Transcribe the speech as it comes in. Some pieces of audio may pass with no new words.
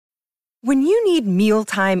When you need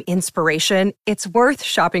mealtime inspiration, it's worth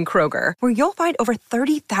shopping Kroger, where you'll find over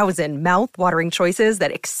 30,000 mouth-watering choices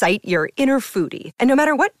that excite your inner foodie. And no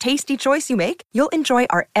matter what tasty choice you make, you'll enjoy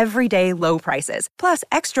our everyday low prices, plus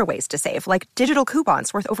extra ways to save, like digital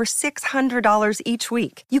coupons worth over $600 each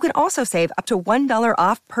week. You can also save up to $1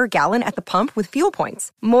 off per gallon at the pump with fuel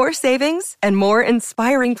points. More savings and more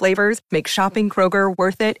inspiring flavors make shopping Kroger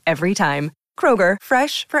worth it every time. Kroger,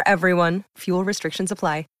 fresh for everyone. Fuel restrictions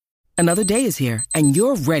apply. Another day is here, and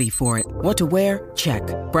you're ready for it. What to wear? Check.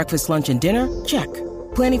 Breakfast, lunch, and dinner? Check.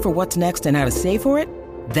 Planning for what's next and how to save for it?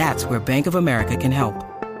 That's where Bank of America can help.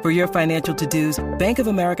 For your financial to-dos, Bank of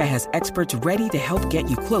America has experts ready to help get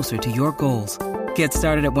you closer to your goals. Get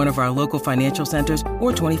started at one of our local financial centers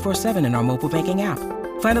or 24/7 in our mobile banking app.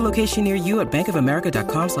 Find a location near you at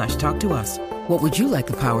bankofamerica.com/talktous. What would you like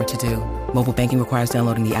the power to do? Mobile banking requires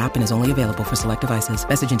downloading the app and is only available for select devices.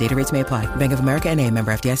 Message and data rates may apply. Bank of America N.A.,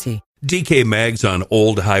 member FDIC. DK Mags on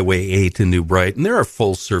Old Highway 8 in New Brighton. They're a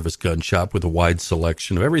full-service gun shop with a wide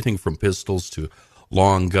selection of everything from pistols to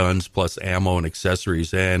long guns, plus ammo and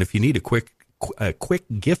accessories. And if you need a quick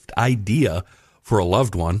gift idea for a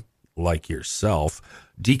loved one like yourself,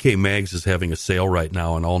 DK Mags is having a sale right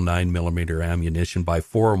now on all 9mm ammunition. Buy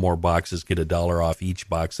 4 or more boxes, get $1 off each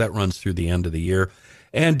box. That runs through the end of the year.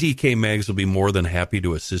 And DK Mags will be more than happy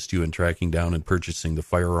to assist you in tracking down and purchasing the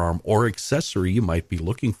firearm or accessory you might be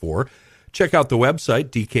looking for. Check out the website,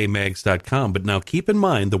 dkmags.com. But now keep in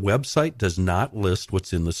mind, the website does not list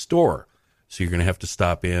what's in the store. So you're going to have to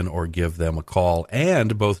stop in or give them a call.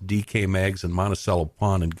 And both DK Mags and Monticello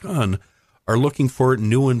Pawn and Gun are looking for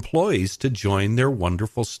new employees to join their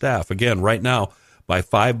wonderful staff. Again, right now, buy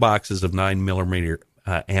 5 boxes of 9mm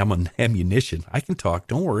ammunition. I can talk.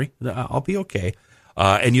 Don't worry. I'll be okay.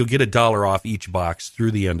 And you'll get $1 off each box through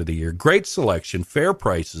the end of the year. Great selection, fair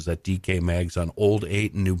prices at DK Mags on Old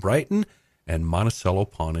 8 in New Brighton and Monticello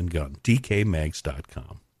Pawn and Gun.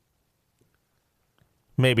 DKMags.com.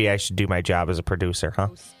 Maybe I should do my job as a producer, huh?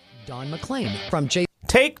 Don McLean from J.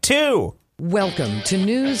 Take 2. Welcome to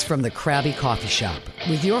News from the Krabby Coffee Shop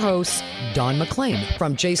with your hosts, Don McLean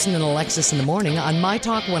from Jason and Alexis in the Morning on My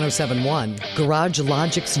Talk 1071, Garage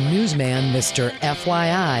Logic's newsman, Mr.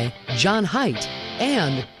 FYI, John Haidt,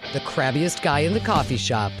 and the crabbiest guy in the coffee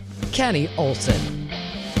shop, Kenny Olson.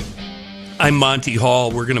 I'm Monty Hall.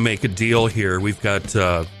 We're going to make a deal here. We've got,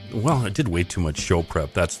 I did way too much show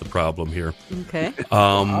prep. That's the problem here. Okay.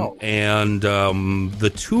 And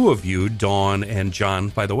the two of you, Dawn and John,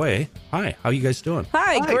 by the way, hi. How you guys doing?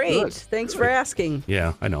 Hi, great. Good. Thanks for asking.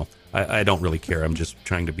 Yeah, I know. I don't really care. I'm just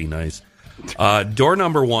trying to be nice. Door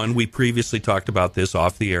number 1, we previously talked about this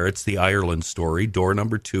off the air. It's the Ireland story. Door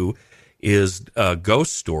number 2 is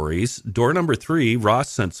ghost stories. Door number 3, Ross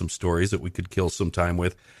sent some stories that we could kill some time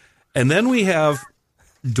with. And then we have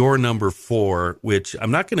door number 4, which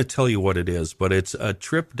I'm not going to tell you what it is, but it's a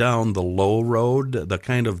trip down the low road, the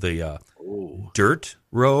kind of the dirt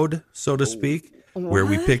road, so to speak, where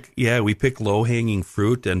we pick low-hanging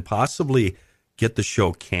fruit and possibly get the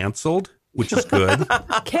show canceled, which is good.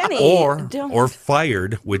 Kenny, or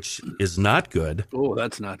fired, which is not good. Oh,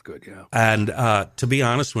 that's not good, yeah. And to be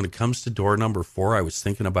honest, when it comes to door number 4, I was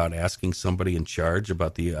thinking about asking somebody in charge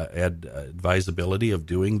about the advisability of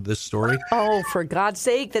doing this story. Oh, for God's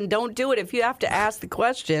sake, then don't do it if you have to ask the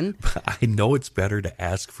question. I know it's better to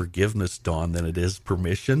ask forgiveness, Dawn, than it is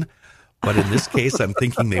permission. But in this case, I'm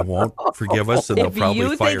thinking they won't forgive us and they'll probably fire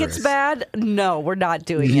us. If you think it's bad, no, we're not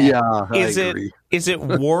doing it. Yeah, I agree. Is it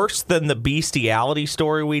worse than the bestiality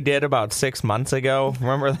story we did about 6 months ago?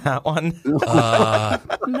 Remember that one? No,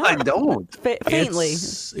 I don't. Faintly.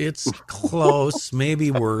 It's close.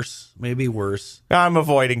 Maybe worse. I'm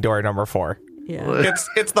avoiding door number 4. Yeah.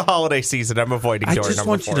 It's the holiday season. I'm avoiding door number 4. I just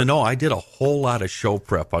want you to know I did a whole lot of show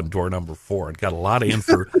prep on door number 4 and got a lot of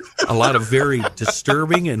a lot of very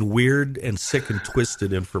disturbing and weird and sick and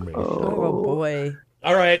twisted information. Oh boy.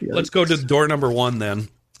 All right, let's go to door number 1 then.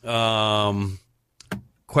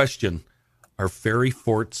 Question: are fairy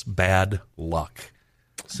forts bad luck?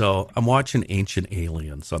 So I'm watching Ancient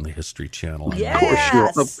Aliens on the History Channel.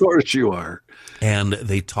 Yes. Of course you are. And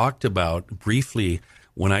they talked about briefly.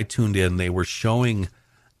 When I tuned in, they were showing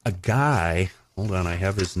a guy, hold on, I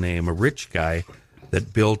have his name, a rich guy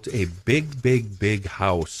that built a big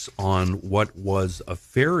house on what was a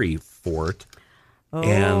fairy fort. Oh.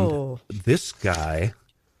 And this guy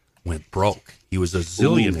went broke. He was a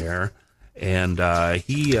zillionaire, and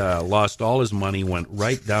he lost all his money, went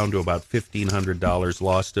right down to about $1,500,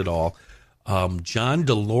 lost it all. John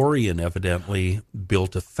DeLorean evidently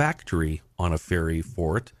built a factory on a fairy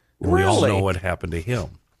fort. And we all know what happened to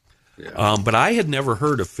him. Yeah. But I had never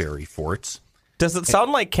heard of fairy forts. Does it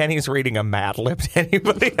sound like Kenny's reading a Mad Lib to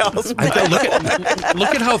anybody else? look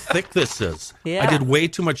at how thick this is. Yeah. I did way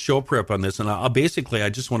too much show prep on this, and I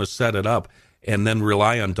just want to set it up and then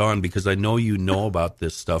rely on Dawn because I know you know about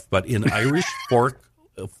this stuff. But in Irish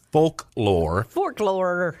folklore,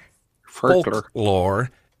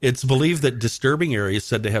 it's believed that disturbing areas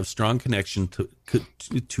said to have strong connection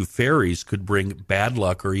to fairies could bring bad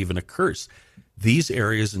luck or even a curse. These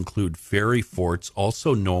areas include fairy forts,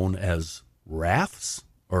 also known as rafts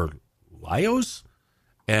or lios,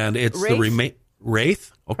 and it's Wraith?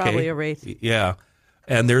 Wraith. Okay, Probably a wraith. Yeah,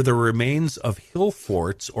 and they're the remains of hill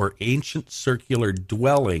forts or ancient circular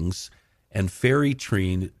dwellings and fairy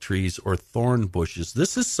trees or thorn bushes.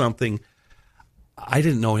 This is something I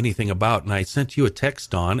didn't know anything about, and I sent you a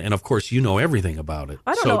text on, and of course you know everything about it.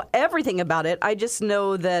 I don't know everything about it. I just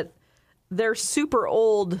know that they're super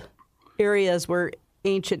old areas where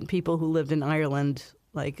ancient people who lived in Ireland,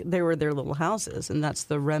 like they were their little houses, and that's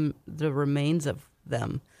the remains of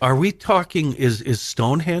them. Are we talking? Is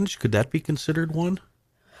Stonehenge? Could that be considered one?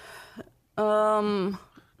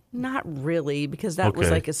 Not really, because that was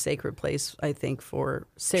Okay. like a sacred place, I think, for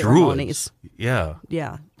ceremonies. Druids. Yeah.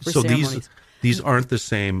 Yeah, for So ceremonies. these aren't the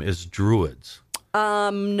same as druids,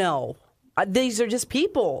 No, these are just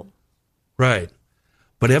people. right?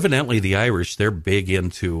 But evidently the Irish, they're big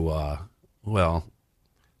into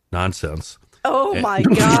nonsense Oh my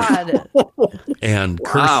God! and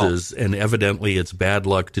curses, and evidently it's bad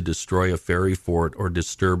luck to destroy a fairy fort or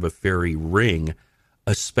disturb a fairy ring,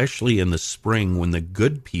 especially in the spring when the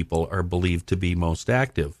good people are believed to be most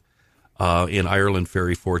active. In Ireland,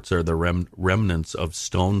 fairy forts are the remnants of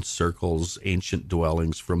stone circles, ancient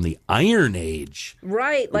dwellings from the Iron Age.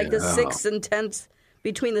 Right, like the 6th and 10th,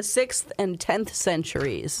 between the 6th and 10th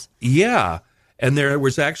centuries. Yeah. And there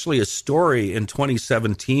was actually a story in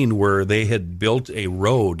 2017 where they had built a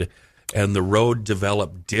road, and the road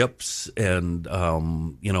developed dips and,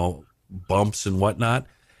 bumps and whatnot.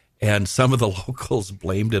 And some of the locals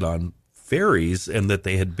blamed it on fairies and that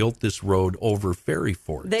they had built this road over fairy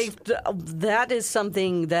forts. That is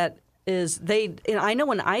something that is, I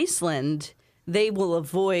know in Iceland,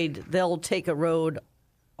 they'll take a road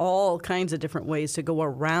all kinds of different ways to go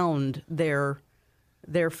around their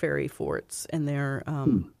fairy forts and their,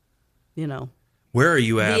 Where are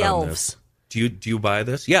you at the on elves. this? Do you buy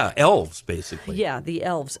this? Yeah, elves, basically. Yeah, the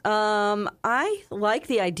elves. I like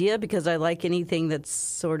the idea because I like anything that's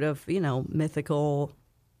sort of, mythical,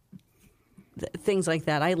 things like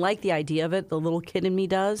that. I like the idea of it. The little kid in me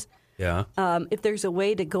does. Yeah. If there's a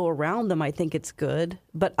way to go around them, I think it's good.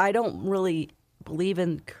 But I don't really believe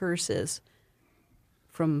in curses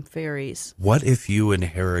from fairies. What if you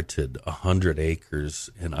inherited 100 acres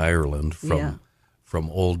in Ireland from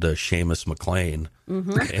old Seamus McLean?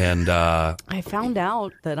 Mm-hmm. And I found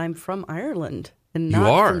out that I'm from Ireland and You not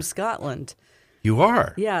are? from Scotland. You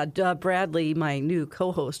are? Yeah, Bradley, my new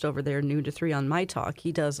co-host over there, Noon to 3 on My Talk,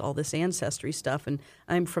 he does all this ancestry stuff, and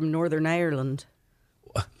I'm from Northern Ireland.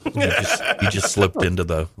 You just slipped into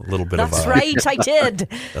the little bit That's of right, I did.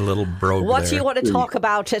 a little brogue What there. do you want to talk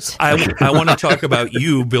about it? I want to talk about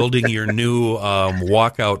you building your new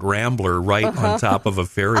walkout Rambler right on top of a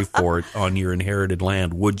fairy fort on your inherited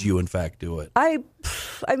land. Would you, in fact, do it? I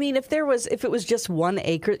mean, if it was just 1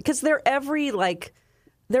 acre, because they're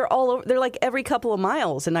all over. They're like every couple of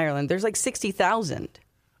miles in Ireland. There's like 60,000.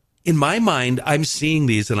 In my mind, I'm seeing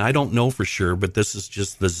these, and I don't know for sure, but this is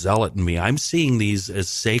just the zealot in me. I'm seeing these as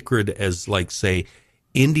sacred as, like, say,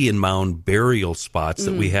 Indian mound burial spots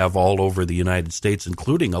that we have all over the United States,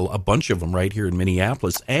 including a bunch of them right here in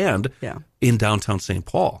Minneapolis and in downtown St.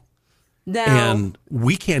 Paul. Now, And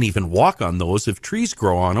we can't even walk on those. If trees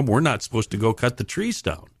grow on them, we're not supposed to go cut the trees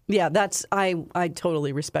down. yeah, I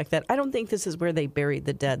totally respect that. I don't think this is where they buried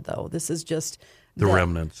the dead, though. This is just The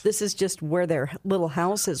remnants. This is just where their little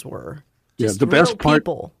houses were. Yeah, Just the best real part-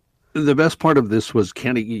 people. The best part of this was,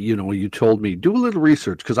 Kenny, you told me, do a little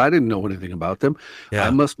research because I didn't know anything about them. Yeah. I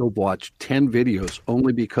must have watched 10 videos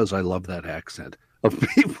only because I love that accent of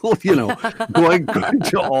people, going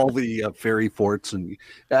to all the fairy forts. And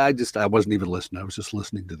I wasn't even listening. I was just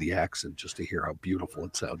listening to the accent just to hear how beautiful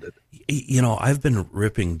it sounded. I've been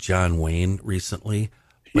ripping John Wayne recently,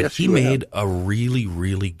 but Yes, he you have. made a really,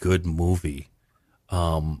 really good movie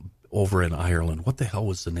over in Ireland. What the hell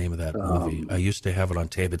was the name of that movie? I used to have it on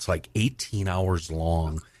tape. It's like 18 hours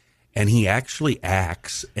long, and he actually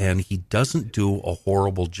acts, and he doesn't do a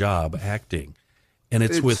horrible job acting. And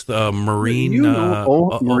it's with Maureen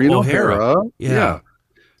Maureen O'Hara. Yeah.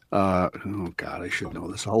 Oh, God, I should know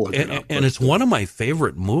this. I'll look it up. And it's one of my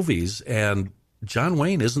favorite movies, and John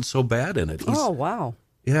Wayne isn't so bad in it. Oh, wow.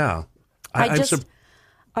 Yeah.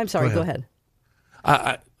 I'm sorry, go ahead.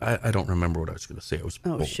 I don't remember what I was going to say. It was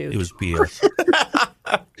shoot. It was BS.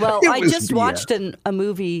 Well, It I was just BS. watched a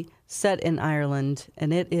movie set in Ireland,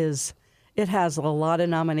 and it has a lot of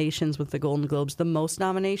nominations with the Golden Globes, the most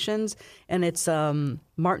nominations, and it's Martin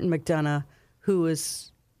McDonagh, who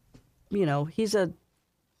is, he's done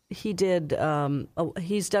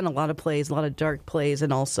a lot of plays, a lot of dark plays,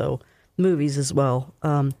 and also movies as well.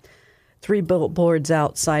 3 Billboards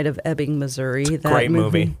Outside of Ebbing, Missouri. Great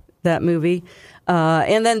movie. That movie.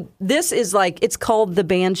 And then this is it's called The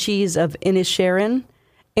Banshees of Inisherin.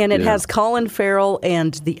 And it has Colin Farrell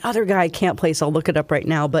and the other guy I can't place. I'll look it up right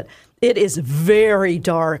now. But it is very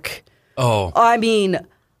dark. Oh. I mean,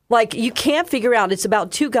 you can't figure out. It's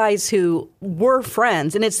about 2 guys who were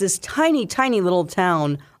friends. And it's this tiny, tiny little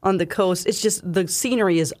town on the coast. It's just the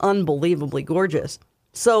scenery is unbelievably gorgeous.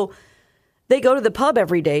 So they go to the pub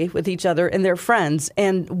every day with each other and they're friends.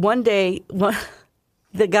 And one day, one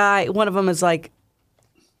of them is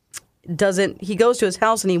he goes to his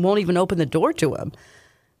house and he won't even open the door to him.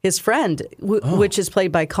 His friend, which is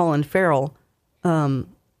played by Colin Farrell, and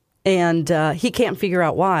he can't figure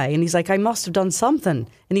out why. And he's like, I must have done something.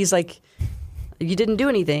 And he's like, you didn't do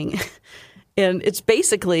anything. And it's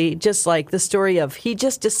basically just the story of he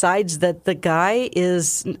just decides that the guy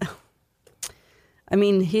is,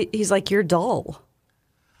 he's like, you're dull.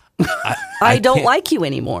 I don't like you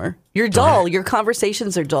anymore. You're dull. Your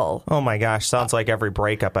conversations are dull. Oh my gosh, sounds like every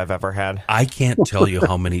breakup I've ever had. I can't tell you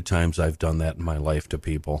how many times I've done that in my life to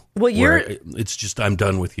people. Well, it's just, I'm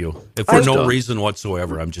done with you. For no reason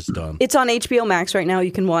whatsoever, I'm just done. It's on HBO Max right now.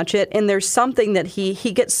 You can watch it. And there's something that he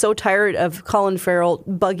gets so tired of Colin Farrell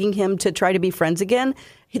bugging him to try to be friends again.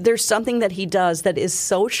 There's something that he does that is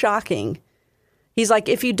so shocking. He's like,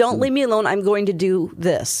 if you don't leave me alone, I'm going to do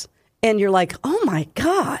this. And you're like, oh my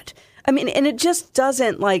God. I mean, and it just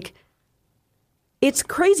doesn't it's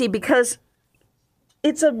crazy because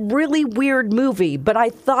it's a really weird movie, but I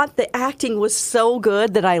thought the acting was so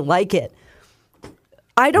good that I like it.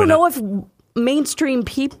 I don't know if mainstream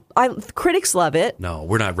critics love it. No,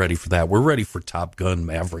 we're not ready for that. We're ready for Top Gun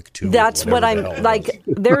Maverick 2. That's what I'm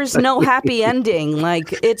there's no happy ending.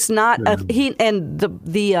 It's not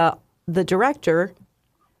the director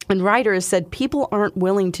and writer has said people aren't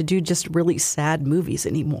willing to do just really sad movies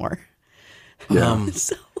anymore.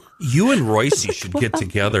 You and Royce should get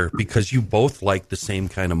together because you both like the same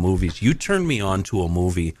kind of movies. You turned me on to a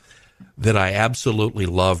movie that I absolutely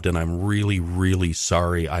loved, and I'm really, really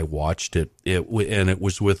sorry I watched it. And it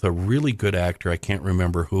was with a really good actor. I can't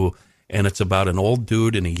remember who. And it's about an old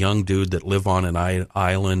dude and a young dude that live on an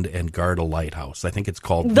island and guard a lighthouse. I think it's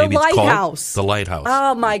called The Lighthouse. The Lighthouse.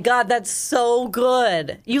 Oh my God, that's so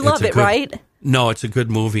good. You love it, right? No, it's a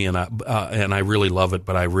good movie, and I really love it.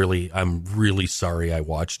 But I'm really sorry I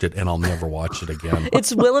watched it, and I'll never watch it again.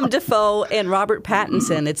 It's Willem Dafoe and Robert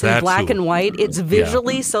Pattinson. It's in black and white. It's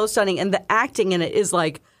visually so stunning, and the acting in it is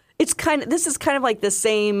this is kind of like the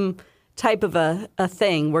same type of a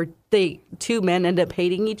thing where 2 men end up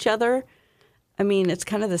hating each other. I mean, it's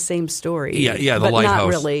kind of the same story. Yeah, the but Lighthouse. Not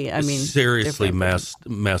really. I mean, seriously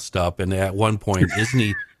messed up. And at one point, isn't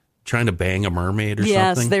he trying to bang a mermaid or something?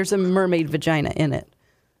 Yes, there's a mermaid vagina in it.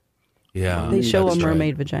 Yeah, they show a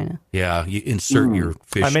mermaid vagina. Yeah, you insert your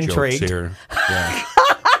fish I'm jokes intrigued. here. Yeah.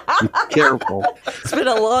 Careful. It's been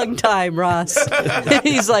a long time, Ross.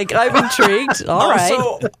 He's like, I'm intrigued. All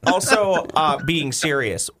right. Also, being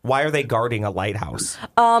serious, why are they guarding a lighthouse?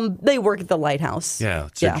 They work at the lighthouse. Yeah,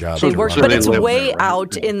 it's their job. They work, So but they it's live way there, right?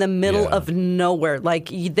 out in the middle of nowhere.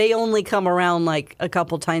 They only come around a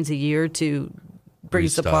couple times a year to bring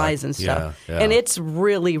Restock. supplies and stuff. Yeah. And it's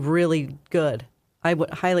really, really good. I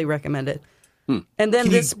would highly recommend it. And then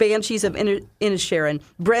this Banshees of Inisherin.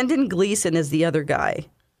 Brendan Gleeson is the other guy.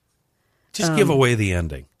 Just give away the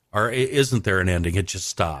ending. Or isn't there an ending? It just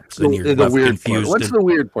stops, and you're The left weird confused. part. What's the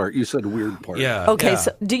weird part? You said weird part. Yeah. Okay, yeah.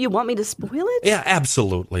 so do you want me to spoil it? Yeah,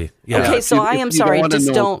 absolutely. Yeah. Okay, If so you- I if am you sorry. wanna Just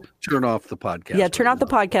know, don't. turn off the podcast. Yeah, turn off the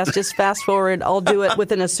podcast. Just fast forward. I'll do it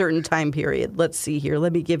within a certain time period. Let's see here.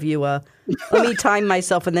 Let me give you let me time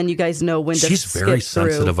myself, and then you guys know when to She's very skip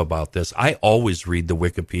through. sensitive about this. I always read the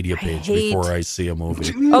Wikipedia page before I see a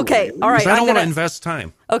movie. Okay, all right. I don't I'm want to gonna. invest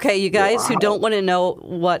time. Okay, you guys who don't want to know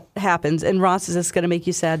what happens, and Ross, is this going to make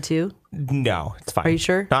you sad too? No, it's fine. Are you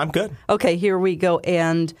sure? No, I'm good. Okay, here we go,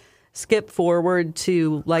 and skip forward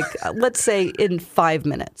to let's say in 5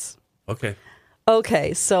 minutes. Okay.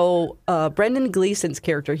 Okay, so Brendan Gleeson's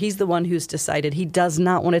character, he's the one who's decided he does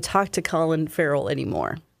not want to talk to Colin Farrell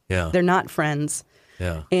anymore. Yeah. They're not friends.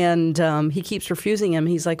 Yeah. And he keeps refusing him.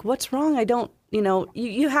 He's like, what's wrong? I don't,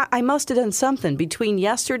 I must have done something between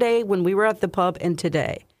yesterday when we were at the pub and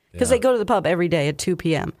today. Because they go to the pub every day at 2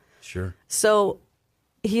 p.m. Sure. So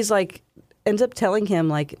he's like, ends up telling him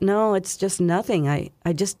like, no, it's just nothing. I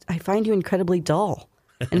find you incredibly dull.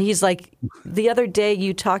 And he's like, the other day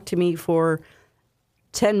you talked to me for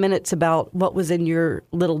 10 minutes about what was in your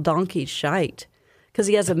little donkey shite. Because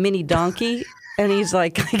he has a mini donkey. And he's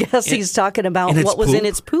like, I guess he's talking about what was in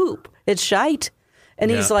its poop. It's shite. And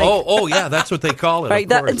he's like, oh, yeah, that's what they call it.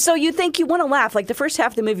 Right. And so you think you want to laugh. Like the first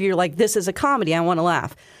half of the movie, you're like, this is a comedy. I want to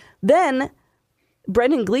laugh. Then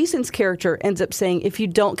Brendan Gleeson's character ends up saying, if you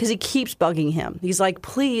don't, because he keeps bugging him. He's like,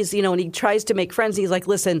 please, and he tries to make friends. He's like,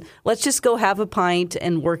 listen, let's just go have a pint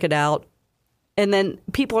and work it out. And then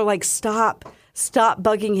people are like, stop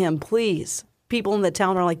bugging him, please. People in the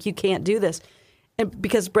town are like, you can't do this. And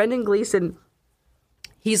because Brendan Gleeson,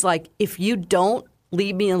 he's like, if you don't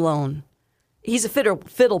leave me alone. He's a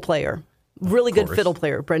fiddle player, really good fiddle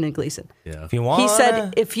player, Brendan Gleeson. Yeah. If you want, he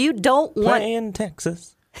said, if you don't want play in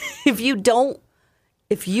Texas, if you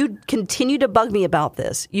continue to bug me about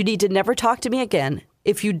this, you need to never talk to me again.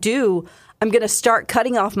 If you do, I'm going to start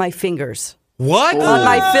cutting off my fingers. What? On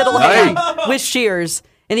my fiddle hand with shears.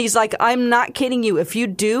 And he's like, I'm not kidding you. If you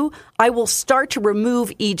do, I will start to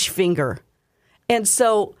remove each finger. And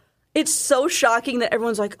so it's so shocking that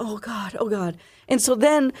everyone's like, oh, God, oh, God. And so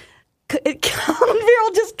then Colin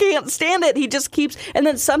Farrell just can't stand it. He just keeps, and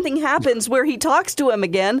then something happens where he talks to him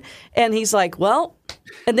again, and he's like, well,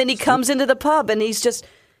 and then he comes into the pub, and he's just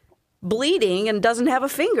bleeding and doesn't have a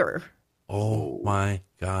finger. Oh, my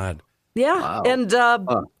God. Yeah, Wow. And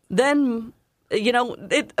then,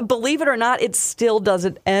 believe it or not, it still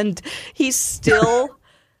doesn't end. He still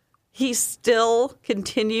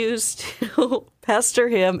continues to pester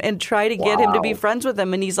him and try to get him to be friends with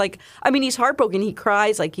him. And he's like, he's heartbroken. He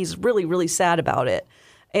cries, like he's really, really sad about it.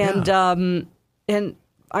 And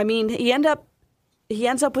he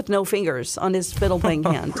ends up with no fingers on his fiddle playing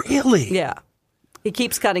hand. Really? Yeah. He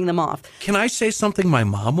keeps cutting them off. Can I say something my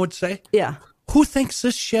mom would say? Yeah. Who thinks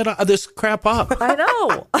this crap up? I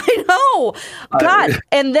know. God.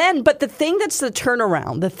 And then, but the thing that's the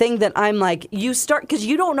turnaround, the thing that I'm like, you start, because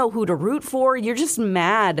you don't know who to root for. You're just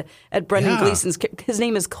mad at Brendan Gleeson's, his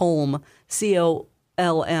name is Colm,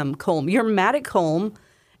 C-O-L-M, Colm. You're mad at Colm,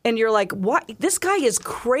 and you're like, what? This guy is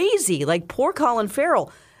crazy. Like, poor Colin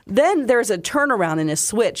Farrell. Then there's a turnaround and a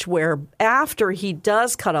switch where after he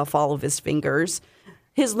does cut off all of his fingers,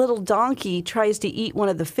 his little donkey tries to eat one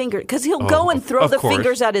of the fingers because he'll go and throw the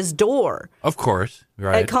fingers at his door. Of course,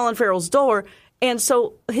 right. At Colin Farrell's door. And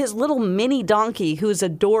so his little mini donkey, who's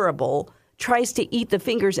adorable, tries to eat the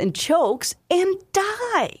fingers and chokes and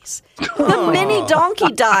dies. The mini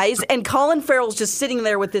donkey dies, and Colin Farrell's just sitting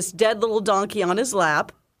there with this dead little donkey on his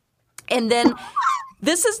lap. And then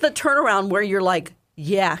this is the turnaround where you're like,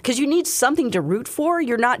 yeah, because you need something to root for.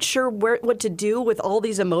 You're not sure what to do with all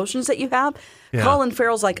these emotions that you have. Yeah. Colin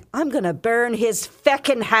Farrell's like, I'm going to burn his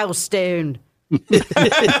feckin' house down.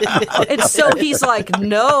 And so he's like,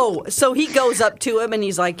 no. So he goes up to him and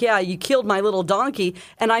he's like, yeah, you killed my little donkey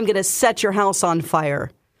and I'm going to set your house on fire.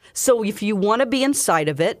 So if you want to be inside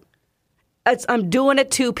of it, I'm doing it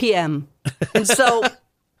 2 p.m. And so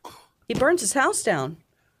he burns his house down.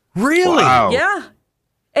 Really? Wow. Yeah.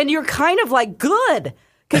 And you're kind of like, good,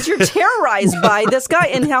 because you're terrorized by this guy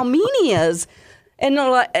and how mean he is. And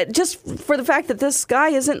just for the fact that this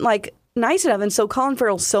guy isn't like nice enough. And so Colin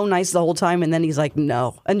Farrell's so nice the whole time. And then he's like,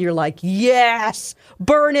 no. And you're like, yes,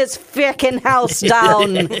 burn his frickin' house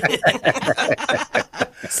down.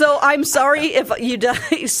 So I'm sorry if you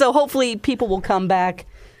die. So hopefully people will come back.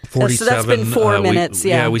 47. So that's been 4 minutes.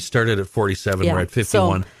 Yeah, we started at 47. Yeah. We're at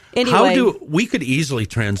 51. So, anyway, we could easily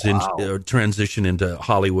transition into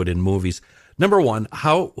Hollywood and movies. Number one,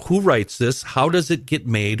 who writes this? How does it get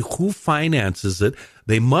made? Who finances it?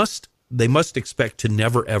 They must expect to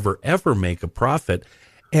never, ever, ever make a profit.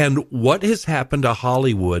 And what has happened to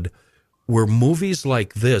Hollywood where movies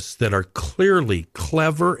like this that are clearly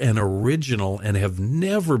clever and original and have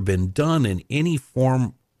never been done in any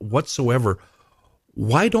form whatsoever,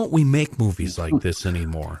 why don't we make movies like this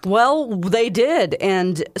anymore? Well, they did.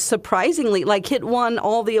 And surprisingly, it won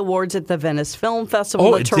all the awards at the Venice Film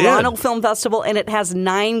Festival, the Toronto Film Festival, and it has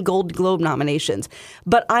 9 Gold Globe nominations.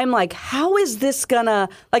 But I'm like, how is this gonna,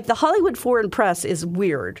 the Hollywood Foreign Press is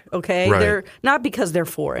weird, okay? Right. They're not because they're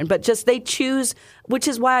foreign, but just they choose, which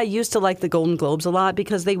is why I used to like the Golden Globes a lot,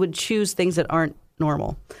 because they would choose things that aren't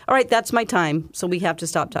normal. All right, that's my time, so we have to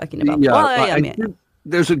stop talking about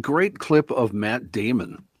There's a great clip of Matt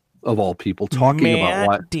Damon, of all people, talking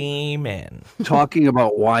about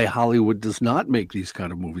why Hollywood does not make these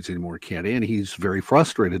kind of movies anymore, Candy, and he's very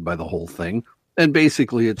frustrated by the whole thing. And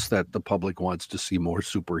basically, it's that the public wants to see more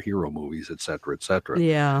superhero movies, et cetera, et cetera.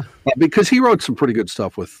 Yeah, because he wrote some pretty good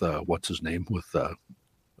stuff with what's his name, with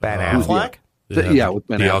Ben Affleck? With Ben the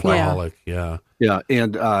Affleck. alcoholic. Yeah. Yeah,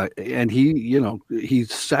 and he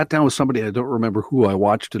sat down with somebody, I don't remember who, I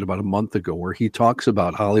watched it about a month ago, where he talks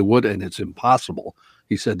about Hollywood, and it's impossible,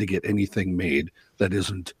 he said, to get anything made that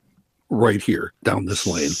isn't right here down this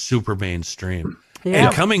lane. Super mainstream. Yeah.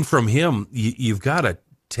 And coming from him, you've got to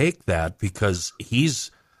take that, because he's,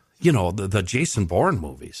 the Jason Bourne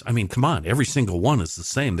movies. I mean, come on, every single one is the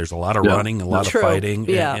same. There's a lot of running, a lot of fighting,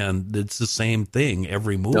 and it's the same thing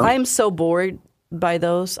every movie. I'm so bored by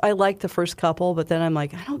those. I like the first couple, but then I'm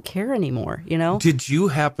like, I don't care anymore, Did you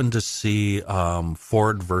happen to see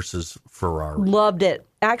Ford versus Ferrari? Loved it.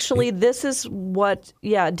 Actually, this is what,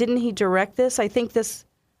 didn't he direct this? I think this,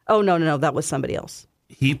 no, that was somebody else.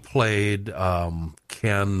 He played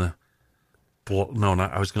Ken,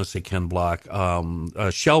 I was going to say Ken Block,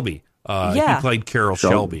 Shelby. He played Carroll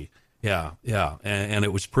Shelby. Yeah, and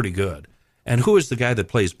it was pretty good. And who is the guy that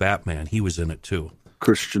plays Batman? He was in it too.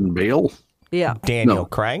 Christian Bale? Yeah. Daniel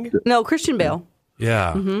Craig? No, Christian Bale.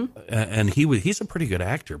 Yeah. Mm-hmm. And he's a pretty good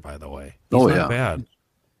actor, by the way. He's not bad.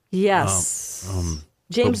 Yes.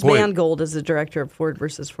 James Mangold is the director of Ford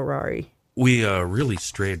versus Ferrari. We really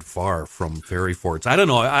strayed far from fairy forts. I don't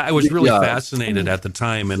know. I was really fascinated at the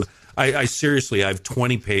time, and I seriously, I have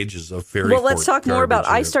 20 pages of fairy Well, let's fort talk more about.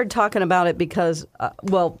 garbage I started talking about it because,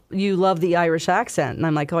 you love the Irish accent, and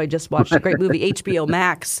I'm like, I just watched a great movie, HBO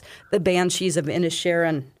Max, The Banshees of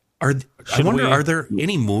Inisherin. I wonder, are there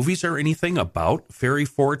any movies or anything about fairy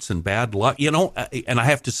forts and bad luck? And I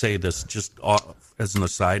have to say this just as an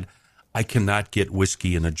aside, I cannot get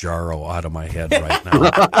Whiskey in a Jarro out of my head right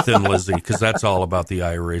now, Thin Lizzy, because that's all about the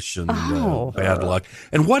Irish and bad luck.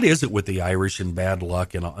 And what is it with the Irish and bad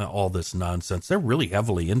luck and all this nonsense? They're really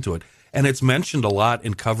heavily into it. And it's mentioned a lot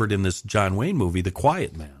and covered in this John Wayne movie, The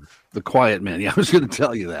Quiet Man. The Quiet Man. Yeah, I was going to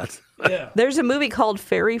tell you that. Yeah. There's a movie called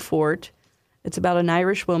Fairy Fort. It's about an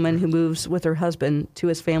Irish woman who moves with her husband to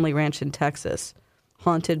his family ranch in Texas,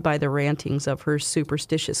 haunted by the rantings of her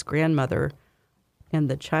superstitious grandmother and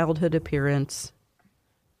the childhood appearance.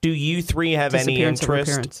 Do you three have any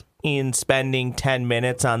interest in spending 10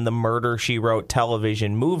 minutes on the Murder, She Wrote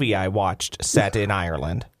television movie I watched set in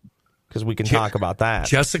Ireland? Because we can talk about that.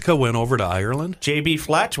 Jessica went over to Ireland? J.B.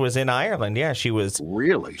 Fletch was in Ireland. Yeah, she was.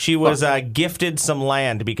 Really? She was gifted some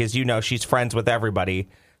land because, she's friends with everybody.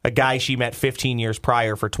 A guy she met 15 years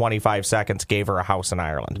prior for 25 seconds gave her a house in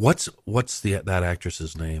Ireland. What's that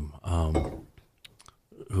actress's name?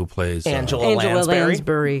 Who plays Angela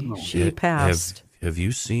Lansbury? She passed. Have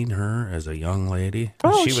you seen her as a young lady?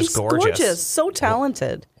 Oh, she was she's gorgeous. So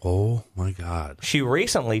talented. Oh my God. She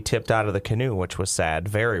recently tipped out of the canoe, which was sad,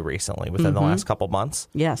 very recently, within the last couple months.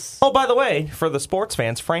 Yes. Oh, by the way, for the sports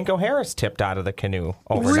fans, Franco Harris tipped out of the canoe.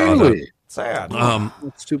 Really? Sad.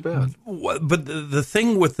 That's too bad. But the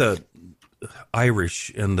thing with the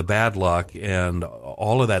Irish and the bad luck and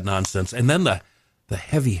all of that nonsense, and then the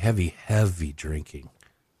heavy, heavy, heavy drinking.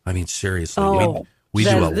 I mean, seriously, we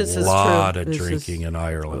do a lot of drinking in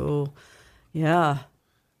Ireland. Oh, yeah.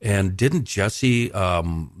 And didn't Jesse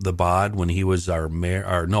the Bod, when he was our mayor,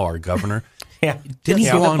 our governor? Yeah. Didn't he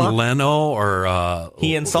go on Leno or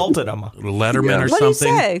he insulted him? Letterman or What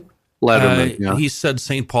something? did he say? Letterman. He said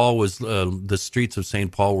St. Paul was the streets of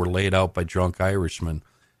St. Paul were laid out by drunk Irishmen,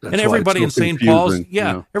 That's and why everybody in it's so St. Paul's,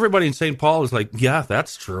 confusing, everybody in St. Paul was like, yeah,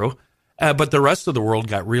 that's true, but the rest of the world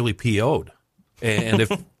got really PO'd. And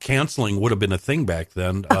if canceling would have been a thing back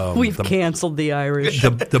then, We've canceled the Irish.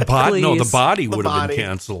 the bod, no, the Please. body would have been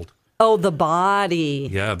canceled. Oh, the body.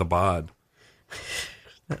 Yeah, the bod.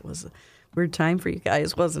 That was a weird time for you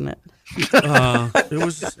guys, wasn't it?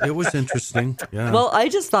 It was interesting. Yeah. Well, I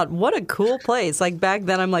just thought, what a cool place. Like back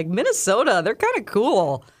then, I'm like, Minnesota, they're kind of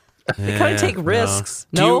cool. They kind of take risks.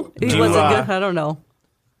 No, he wasn't good. I don't know.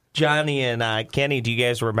 Johnny and Kenny, do you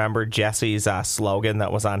guys remember Jesse's slogan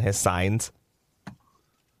that was on his signs?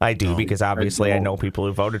 I do, because obviously I know people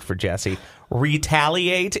who voted for Jesse.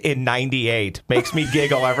 Retaliate in 98. Makes me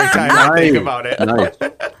giggle every time I think about it. Nice.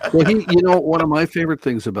 Well, one of my favorite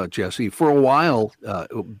things about Jesse, for a while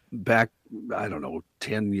back, I don't know,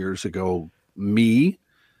 10 years ago, me,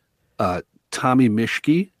 Tommy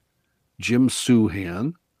Mischke, Jim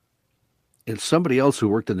Suhan, and somebody else who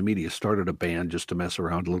worked in the media started a band just to mess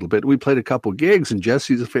around a little bit. We played a couple gigs, and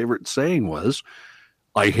Jesse's favorite saying was,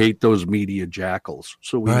 I hate those media jackals.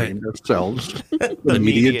 So we named ourselves the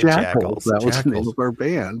Media Jackals. That was the name of our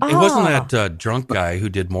band. It wasn't that drunk guy who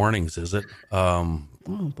did mornings, is it? Oh,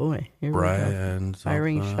 boy. Here Brian. we go.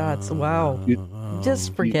 Firing shots. Wow.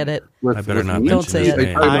 Just forget it. I better not Don't mention say his it.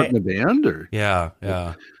 name. Are you in the band? Or? Yeah.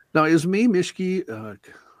 Now, is me, Mischke...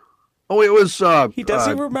 Oh, it was. He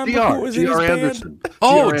doesn't remember GR, who was in his GR band. Anderson.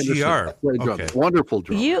 Oh, Anderson GR. played drums. Okay. Wonderful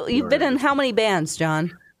drummer. You've been in how many bands,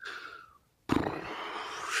 John?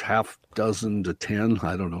 Half dozen to 10.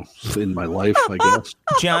 I don't know. In my life, I guess.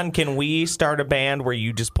 John, can we start a band where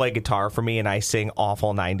you just play guitar for me and I sing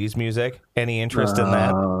awful 90s music? Any interest in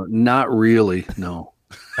that? Not really. No.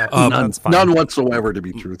 That's fine. None whatsoever, to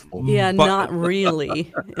be truthful. Yeah, But- not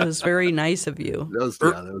really. It was very nice of you. That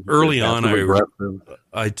was Early on, aggressive.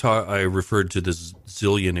 I referred to this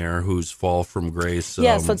zillionaire whose fall from grace.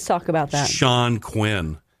 Yes, let's talk about that. Sean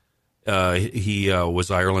Quinn. He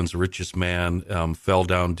was Ireland's richest man, fell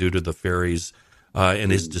down due to the ferries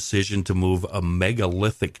and his decision to move a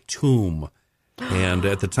megalithic tomb. And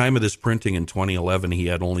at the time of this printing in 2011, he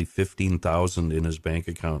had only $15,000 in his bank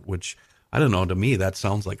account, which, I don't know, to me, that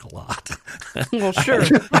sounds like a lot. Well, sure.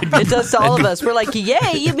 It does to all of us. We're like, yay,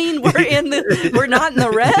 you mean we're not in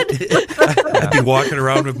the red? I'd be walking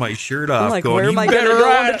around with my shirt off I'm like, going, where am "You I going to better go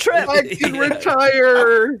on run." the trip? I can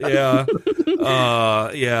retire.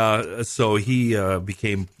 Yeah. So he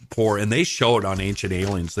became poor, and they showed on Ancient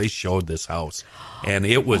Aliens. They showed this house, and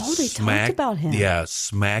it was Oh, they talked smack about him. Yeah,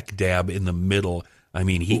 smack dab in the middle. I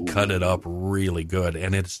mean, he cut it up really good,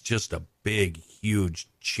 and it's just a big, huge,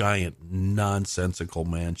 giant, nonsensical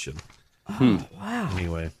mansion. Oh, wow.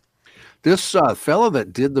 Anyway, This fella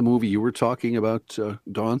that did the movie you were talking about,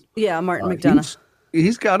 Dawn. Yeah, Martin McDonough.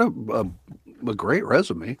 He's got a great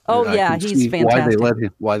resume. Oh, I yeah, can he's see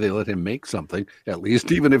fantastic. Why they let him make something, at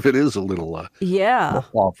least, even if it is a little Yeah.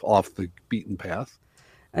 off the beaten path.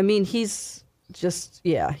 I mean, he's just,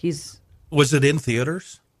 he's. was it in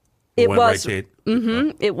theaters? It Went was. right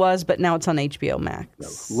to- It was, but now it's on HBO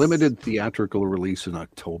Max. Limited theatrical release in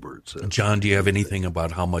October. It says. John, do you have anything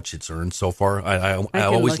about how much it's earned so far? I can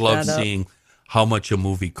always look love that up. seeing how much a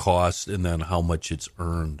movie costs and then how much it's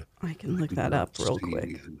earned. I can look that up real See quick.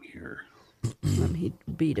 anything here. He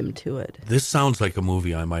beat him to it. This sounds like a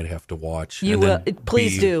movie I might have to watch. You and then will-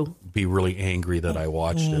 please do. Be really angry that I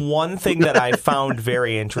watched it. One thing that I found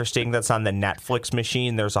very interesting that's on the Netflix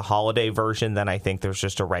machine, there's a holiday version, then I think there's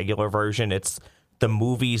just a regular version. It's The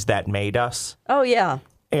Movies That Made Us. Oh, yeah.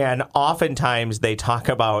 And oftentimes they talk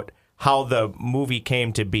about how the movie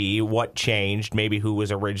came to be, what changed, maybe who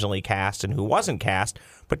was originally cast and who wasn't cast.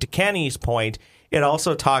 But to Kenny's point, it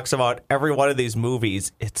also talks about every one of these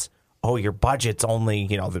movies, it's, oh, your budget's only,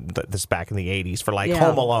 this back in the 80s for like Yeah.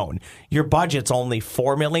 Home Alone. Your budget's only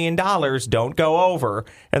 $4 million. Don't go over.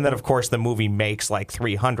 And then, of course, the movie makes like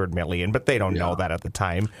 $300 million, but they don't know that at the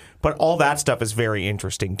time. But all that stuff is very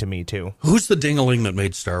interesting to me, too. Who's the dingaling that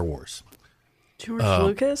made Star Wars? George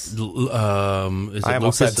Lucas? Is it I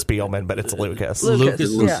almost said Lucas? Spielman, but it's Lucas.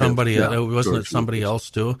 Lucas and yeah. somebody else. Yeah, Wasn't it George somebody else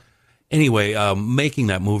too? Anyway, making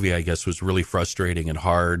that movie, I guess, was really frustrating and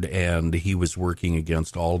hard, and he was working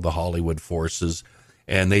against all the Hollywood forces,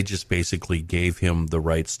 and they just basically gave him the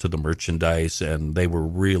rights to the merchandise, and they were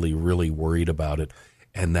really, really worried about it.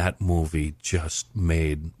 And that movie just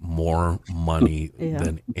made more money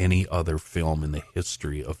than any other film in the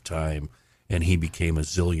history of time, and he became a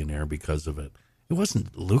zillionaire because of it. It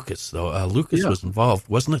wasn't Lucas, though. Lucas was involved.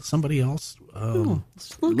 Wasn't it somebody else?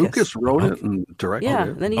 It's Lucas wrote it and directed Yeah,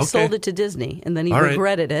 it. then he Okay. sold it to Disney, and then he All right.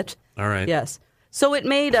 regretted it. All right. Yes. So it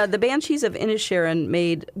made, the Banshees of Inisherin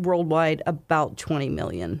made worldwide about $20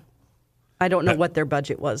 million. I don't know what their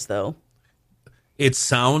budget was, though. It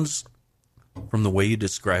sounds, from the way you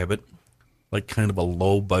describe it, like kind of a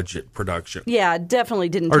low-budget production. Yeah, it definitely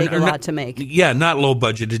didn't Or take a not- lot to make. Yeah, not low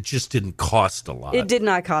budget. It just didn't cost a lot. It did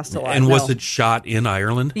not cost a lot. And was no. it shot in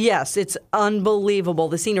Ireland? Yes, it's unbelievable,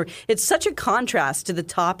 the scenery. It's such a contrast to the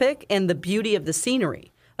topic and the beauty of the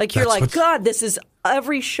scenery. Like, you're That's like, what's- God, this is,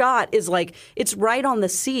 every shot is like, it's right on the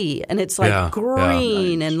sea, and it's like Yeah,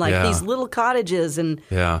 green, and like Yeah. these little cottages, and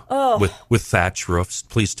Yeah. With thatch roofs.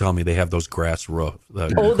 Please tell me they have those grass roofs.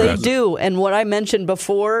 oh, they do. And what I mentioned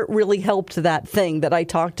before really helped that thing that I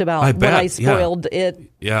talked about I when bet, I yeah. spoiled it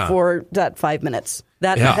Yeah. for that 5 minutes.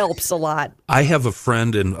 That Yeah. helps a lot. I have a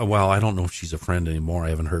friend, and well, I don't know if she's a friend anymore. I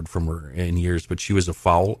haven't heard from her in years, but she was a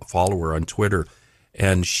follower on Twitter,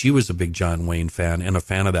 and she was a big John Wayne fan and a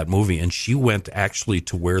fan of that movie. And she went actually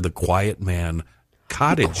to where the Quiet Man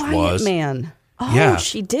cottage Quiet was. Man. Oh, Yeah.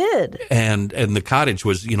 she did. And the cottage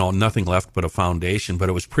was, nothing left but a foundation, but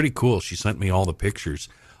it was pretty cool. She sent me all the pictures.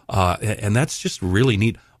 And that's just really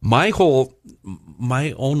neat. My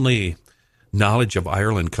only knowledge of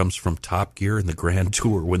Ireland comes from Top Gear and the Grand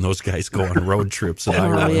Tour when those guys go on road trips in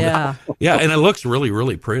Ireland. yeah. Yeah, and it looks really,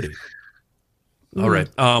 really pretty. All right.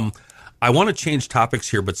 I want to change topics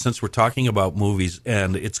here, but since we're talking about movies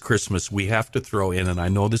and it's Christmas, we have to throw in, and I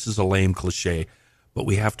know this is a lame cliche, but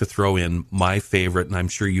we have to throw in my favorite, and I'm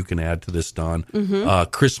sure you can add to this, Don,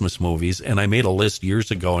 Christmas movies. And I made a list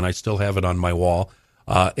years ago, and I still have it on my wall.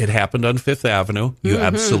 It Happened on Fifth Avenue. You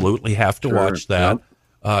absolutely have to watch that.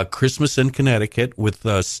 Christmas in Connecticut with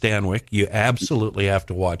Stanwyck. You absolutely have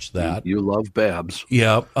to watch that. You love Babs.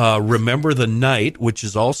 Yeah. Remember the Night, which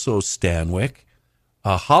is also Stanwyck.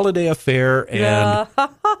 Holiday Affair, and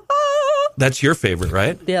that's your favorite,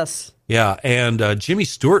 right? Yes. Yeah, and Jimmy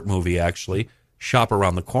Stewart movie, actually, Shop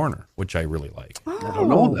Around the Corner, which I really like. I don't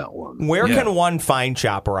know that one. Where can one find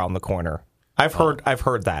Shop Around the Corner? I've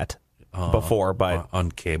heard that before, but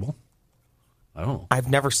on cable. I don't know. I've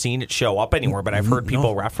never seen it show up anywhere, but I've heard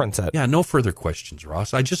people reference it. Yeah, no further questions,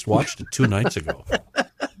 Ross. I just watched it 2 nights ago.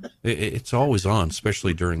 It's always on,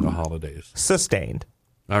 especially during the holidays. Sustained.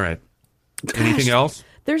 All right. Anything else?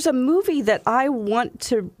 There's a movie that I want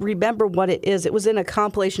to remember what it is. It was in a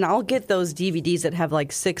compilation. I'll get those DVDs that have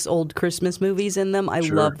like 6 old Christmas movies in them. I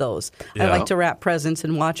love those. Yeah. I like to wrap presents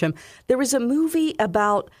and watch them. There was a movie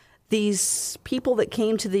about these people that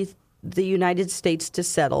came to the United States to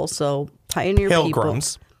settle, so pioneer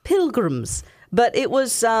Pilgrims. Pilgrims. But it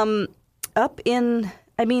was up in,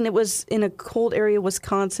 it was in a cold area,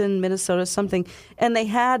 Wisconsin, Minnesota, something. And they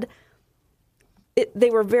had... they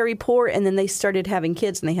were very poor, and then they started having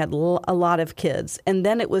kids, and they had a lot of kids. And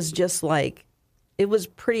then it was just like, it was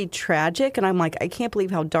pretty tragic. And I'm like, I can't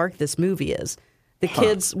believe how dark this movie is. The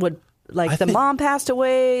kids would, mom passed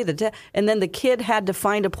away, and then the kid had to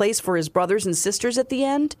find a place for his brothers and sisters at the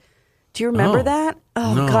end. Do you remember that?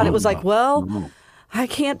 Oh, no, God, it was like, I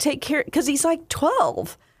can't take care, because he's like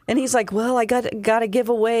 12. And he's like, well, I got to give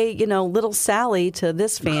away, little Sally to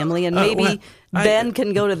this family, and maybe Ben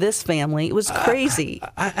can go to this family. It was crazy.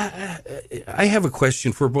 I have a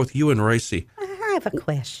question for both you and Royce. I have a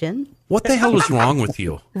question. What the hell is wrong with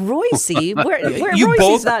you? Royce? Where You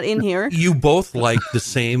Royce's not in here? You both like the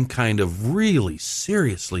same kind of really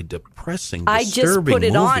seriously depressing, I just disturbing put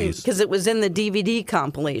it on movies. because it was in the DVD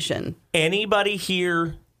compilation. Anybody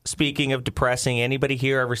here, speaking of depressing, anybody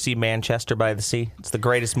here ever see Manchester by the Sea? It's the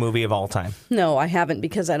greatest movie of all time. No, I haven't,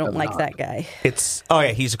 because I don't like that guy.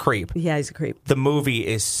 He's a creep. Yeah, he's a creep. The movie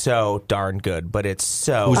is so darn good, but it's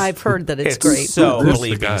so... I've heard that it's great. so Who's the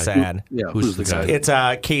bleeding guy? sad. Who's the guy? It's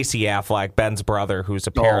Casey Affleck, Ben's brother, who's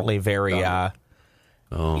apparently very...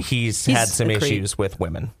 He's had some a creep. issues with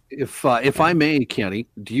women. If I may, Kenny,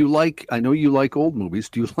 do you like? I know you like old movies.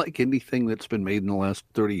 Do you like anything that's been made in the last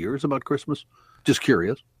 30 years about Christmas? Just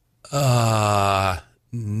curious. No.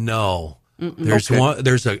 There's one.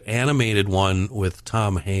 There's an animated one with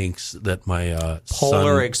Tom Hanks that my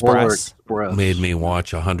Polar son Express made me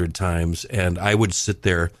watch 100 times, and I would sit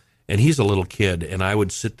there. And he's a little kid, and I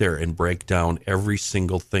would sit there and break down every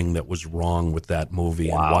single thing that was wrong with that movie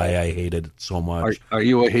and why I hated it so much. Are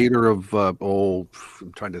you a hater of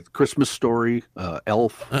Christmas Story,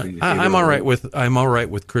 Elf? I'm all right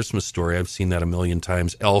with Christmas Story. I've seen that a million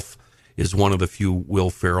times. Elf is one of the few Will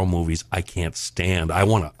Ferrell movies I can't stand.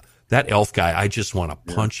 That Elf guy, I just want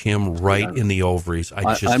to punch him right in the ovaries.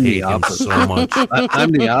 I just hate him so much.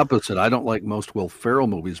 I'm the opposite. I don't like most Will Ferrell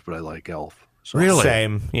movies, but I like Elf. So. Really?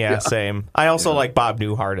 Same. Yeah, same. I also like Bob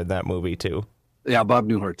Newhart in that movie, too. Yeah, Bob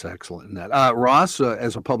Newhart's excellent in that. Ross,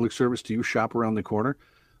 as a public service, do you shop around the corner?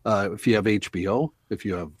 If you have HBO, if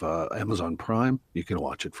you have Amazon Prime, you can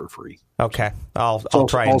watch it for free. Okay. I'll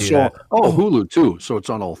try and do that. Oh, Hulu, too. So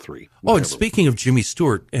it's on all 3. Oh, and speaking of Jimmy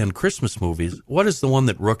Stewart and Christmas movies, what is the one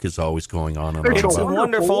that Rook is always going on about? It's a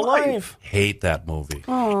Wonderful Life. Hate that movie.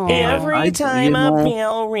 Every time a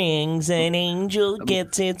bell rings, an angel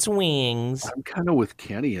gets its wings. I'm kind of with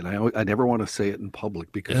Kenny, and I never want to say it in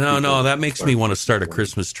public because No, that makes me want to start a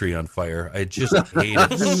Christmas tree on fire. I just hate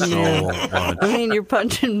it so much. I mean, you're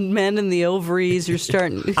punching men in the ovaries. You're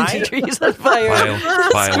starting trees on fire.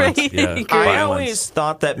 Violence, yeah. I always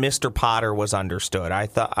thought that Mr. Potter was understood.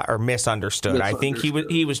 Misunderstood. I think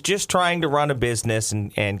he was just trying to run a business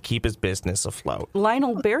and keep his business afloat.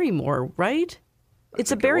 Lionel Barrymore, right?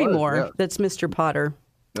 It's a Barrymore that's Mr. Potter.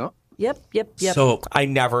 Yeah. Yep. So I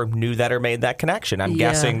never knew that or made that connection. I'm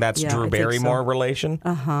guessing that's Drew Barrymore relation.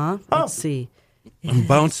 Let's see. I'm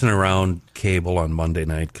bouncing around cable on Monday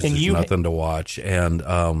night because there's nothing to watch. And,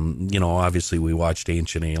 obviously we watched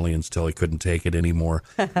Ancient Aliens till I couldn't take it anymore.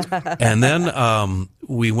 And then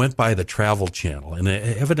we went by the Travel Channel. And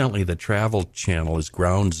evidently the Travel Channel is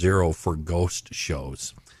ground zero for ghost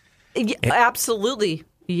shows. Absolutely.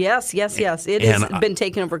 Yes. It has been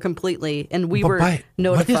taken over completely. And we were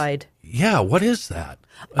notified. What is that?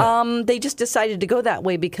 They just decided to go that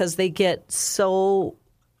way because they get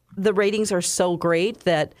the ratings are so great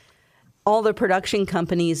that all the production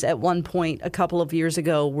companies at one point a couple of years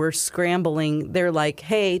ago were scrambling. They're like,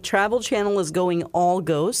 hey, Travel Channel is going all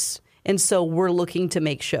ghosts, and so we're looking to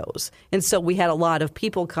make shows. And so we had a lot of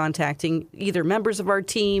people contacting either members of our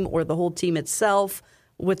team or the whole team itself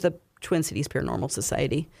with the Twin Cities Paranormal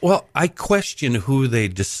Society. Well, I question who they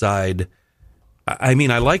decide. I mean,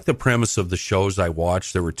 I like the premise of the shows I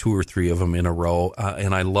watched. There were 2 or 3 of them in a row,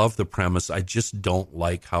 and I love the premise. I just don't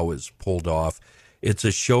like how it's pulled off. It's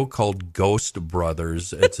a show called Ghost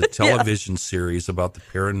Brothers. It's a television series about the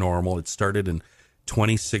paranormal. It started in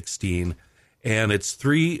 2016, and it's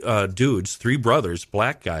 3 dudes, 3 brothers,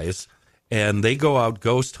 black guys, and they go out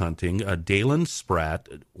ghost hunting. Dalen Spratt,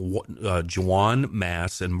 Juwan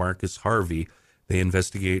Mass, and Marcus Harvey. They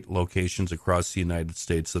investigate locations across the United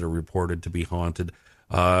States that are reported to be haunted,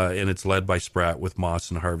 and it's led by Spratt, with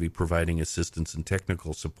Moss and Harvey providing assistance and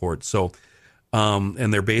technical support. So,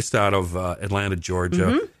 and they're based out of Atlanta, Georgia.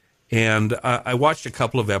 Mm-hmm. And I watched a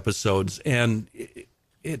couple of episodes, and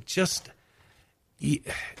it just,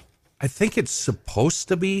 I think it's supposed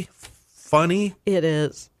to be funny. It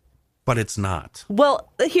is. But it's not.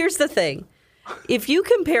 Well, here's the thing. If you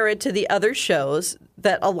compare it to the other shows,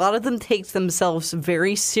 that a lot of them takes themselves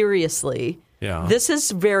very seriously, this is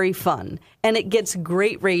very fun. And it gets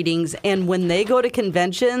great ratings. And when they go to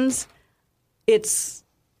conventions, it's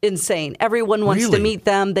insane. Everyone wants to meet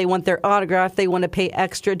them. They want their autograph. They want to pay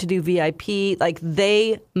extra to do VIP. Like,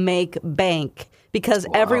 they make bank because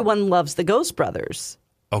everyone loves the Ghost Brothers.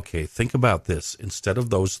 Okay, think about this. Instead of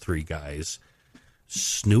those 3 guys,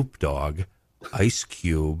 Snoop Dogg, Ice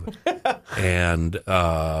Cube, and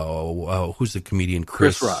who's the comedian?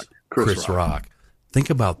 Chris Rock. Chris Rock. Think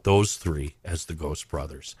about those 3 as the Ghost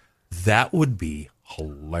Brothers. That would be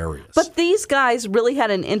hilarious. But these guys really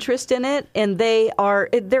had an interest in it, and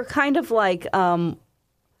they're kind of like,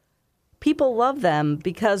 people love them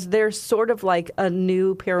because they're sort of like a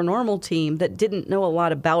new paranormal team that didn't know a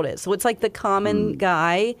lot about it. So it's like the common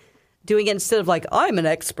guy doing it instead of like, I'm an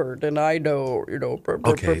expert and I know,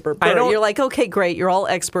 Okay. You're like, okay, great. You're all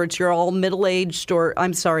experts. You're all middle-aged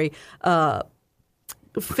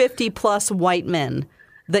 50-plus white men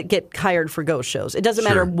that get hired for ghost shows. It doesn't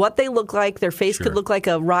matter what they look like. Their face could look like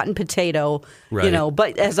a rotten potato,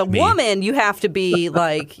 but as a woman, you have to be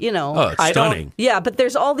like, it's stunning. But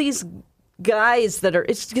there's all these guys that are,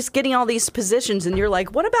 it's just getting all these positions, and you're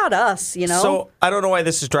like, what about us, So I don't know why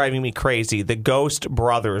this is driving me crazy. The Ghost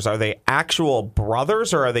Brothers, are they actual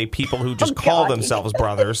brothers, or are they people who just call themselves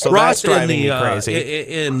brothers? So Ross, that's driving me crazy.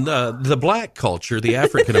 In the black culture, the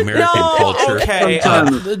African American culture,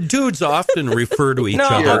 the dudes often refer to each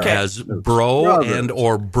other as bro and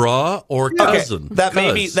or bruh or cousin.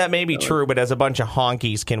 That may be true, but as a bunch of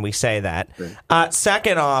honkies, can we say that?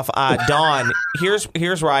 Second off, Dawn,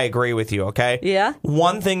 here's where I agree with you. Okay. Yeah.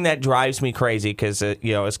 One thing that drives me crazy, because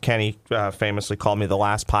as Kenny famously called me the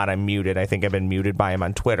last pod I muted. I think I've been muted by him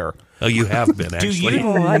on Twitter. Oh, you have been, actually. Do you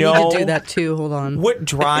know? I need to do that too. Hold on. What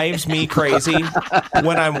drives me crazy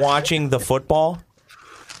when I'm watching the football?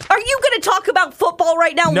 Are you going to talk about football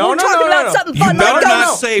right now? No, We're talking about something fun. You better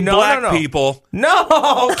not say No, black no. people.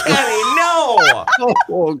 No, Kenny, no.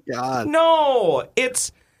 Oh, God. No,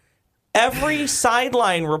 it's every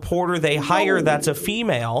sideline reporter they hire that's a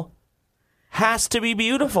female has to be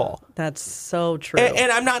beautiful. That's so true.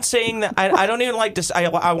 And I'm not saying that, I don't even like to,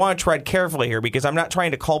 I want to tread carefully here because I'm not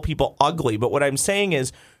trying to call people ugly, but what I'm saying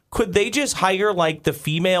is, could they just hire like the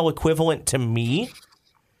female equivalent to me?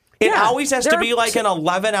 It always has to be like an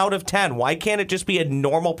 11 out of 10. Why can't it just be a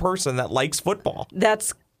normal person that likes football?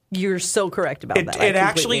 You're so correct about that. It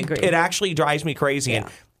actually drives me crazy. Yeah.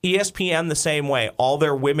 And ESPN the same way. All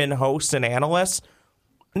their women hosts and analysts,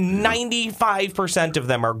 95% of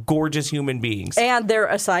them are gorgeous human beings. And they're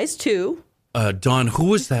a size 2. Dawn, who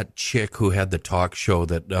was that chick who had the talk show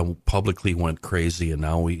that publicly went crazy and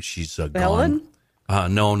now she's gone? Ellen?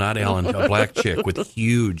 No, not Ellen. A black chick with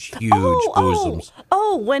huge bosoms.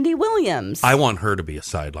 Oh, Wendy Williams. I want her to be a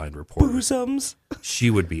sideline reporter. Bosoms? She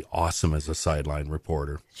would be awesome as a sideline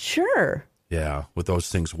reporter. Sure. Yeah, with those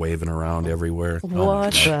things waving around everywhere.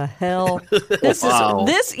 What the hell? This,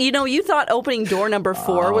 you thought opening door number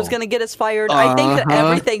 4 was going to get us fired. I think that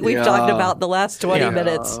everything we've talked about the last 20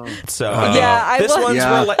 minutes. So, this one's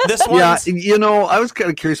I was kind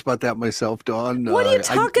of curious about that myself, Dawn. What are you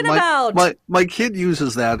talking about? My kid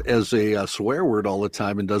uses that as a swear word all the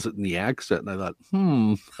time and does it in the accent. And I thought,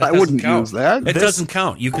 I wouldn't use that. It doesn't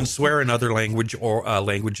count. You can swear in other language or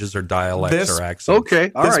languages or dialects or accents.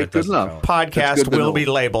 Okay, all right, good enough. Podcast will be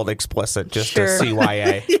labeled explicit, just to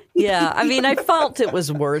CYA. Yeah, I mean, I felt it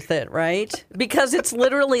was worth it, right? Because it's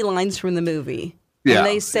literally lines from the movie. Yeah, and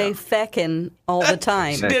they say feckin' all the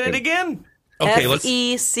time. She did it again. Okay, let's.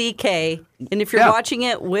 F-E-C-K. And if you're watching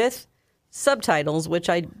it with subtitles, which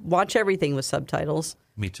I watch everything with subtitles,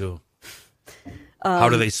 Me too. How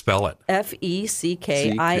do they spell it?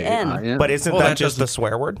 F-E-C-K-I-N. But isn't Oh, that that just a doesn't-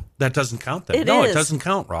 swear word? That doesn't count then. It No, is. it doesn't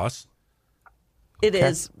count, Ross. It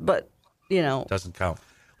is, but, Doesn't count.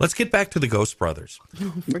 Let's get back to the Ghost Brothers.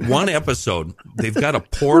 One episode, they've got a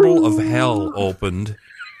portal of hell opened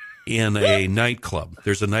in a nightclub.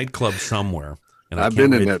 There's a nightclub somewhere. And I I've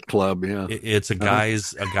can't been in re- that club. Yeah, It's a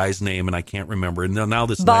guy's name, and I can't remember. And now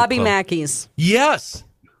this Bobby nightclub- Mackey's. Yes.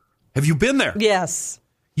 Have you been there? Yes.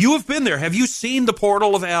 You have been there. Have you seen the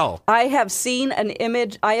portal of hell? I have seen an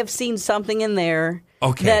image. I have seen something in there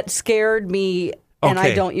Okay. that scared me, and I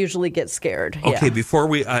Okay. don't usually get scared. Okay, Yeah. before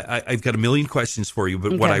I've got a million questions for you,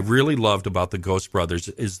 but what Okay. I really loved about the Ghost Brothers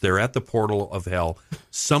is they're at the portal of hell.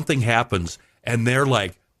 Something happens, and they're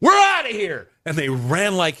like, "We're out of here!" And they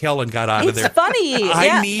ran like hell and got out of It's there. funny. I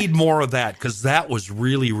Yeah. need more of that because that was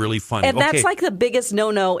really, really funny. And okay. that's like the biggest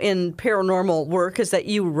no-no in paranormal work is that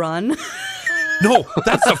you run. No,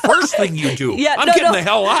 that's the first thing you do. Yeah, I'm no, getting no. the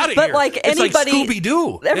hell out of But here. like it's anybody, like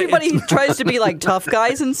Scooby-Doo. Everybody tries to be like tough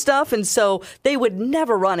guys and stuff, and so they would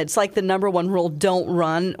never run. It's like the number one rule: don't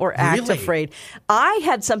run or act Really? afraid. I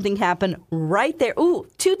had something happen right there. Ooh,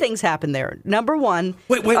 two things happened there. Number one,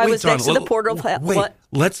 Wait, I was Dawn, next to the portal. Wait, What?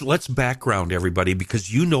 let's background everybody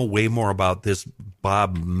because you know way more about this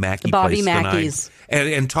Bob Mackey Bobby place Mackey's. than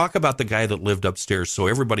I. And talk about the guy that lived upstairs so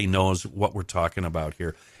everybody knows what we're talking about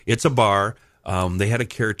here. It's a bar. They had a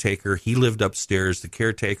caretaker. He lived upstairs. The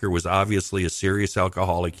caretaker was obviously a serious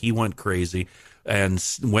alcoholic. He went crazy and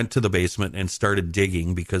went to the basement and started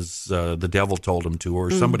digging because the devil told him to,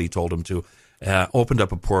 or somebody told him to. Opened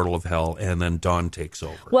up a portal of hell, and then Dawn takes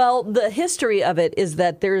over. Well, the history of it is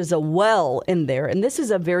that there is a well in there, and this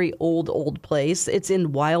is a very old place. It's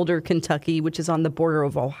in Wilder, Kentucky, which is on the border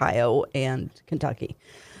of Ohio and Kentucky.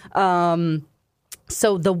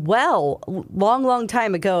 So the well, long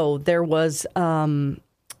time ago, there was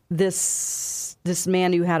this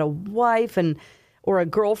man who had a wife or a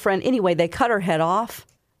girlfriend. Anyway, they cut her head off.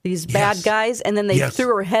 These bad Yes. guys, and then they Yes. threw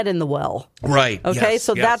her head in the well. Right. Okay, yes,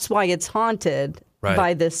 so yes. that's why it's haunted Right.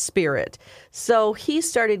 by this spirit. So he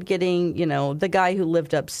started getting, the guy who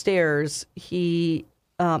lived upstairs. The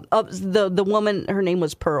woman, her name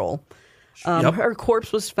was Pearl. Yep. Her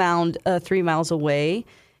corpse was found 3 miles away,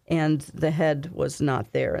 and the head was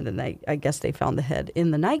not there. And then I guess they found the head in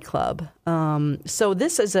the nightclub. So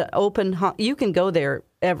this is an open. You can go there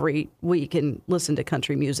every week and listen to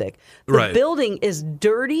country music. The Right. building is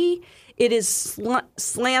dirty. It is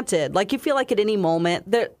slanted. Like you feel like at any moment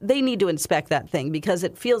they need to inspect that thing because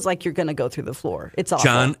it feels like you're going to go through the floor. It's awful.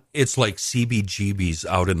 John, it's like CBGB's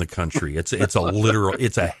out in the country. It's a literal,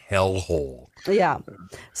 it's a hellhole. Yeah.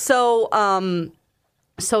 So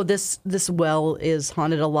so this well is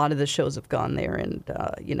haunted. A lot of the shows have gone there, and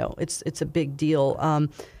it's a big deal.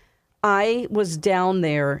 I was down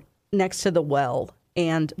there next to the well,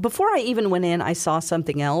 and before I even went in, I saw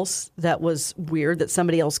something else that was weird that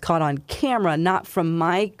somebody else caught on camera, not from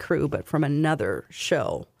my crew, but from another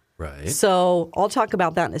show. Right. So I'll talk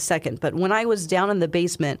about that in a second. But when I was down in the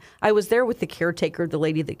basement, I was there with the caretaker, the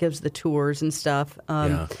lady that gives the tours and stuff.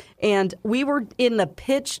 Yeah. And we were in the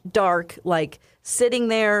pitch dark, like sitting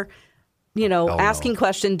there, asking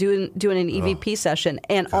questions, doing an EVP session.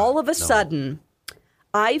 And all of a sudden,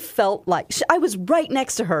 I felt like I was right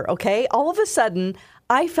next to her, okay? All of a sudden,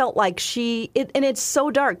 I felt like and it's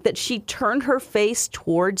so dark that she turned her face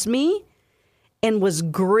towards me and was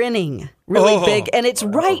grinning really big. And it's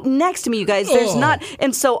right next to me, you guys. There's not.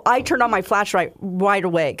 And so I turned on my flashlight right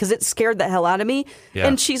away because it scared the hell out of me. Yeah.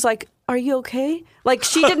 And she's like, "Are you okay?" Like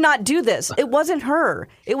she did not do this. It wasn't her.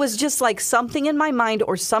 It was just like something in my mind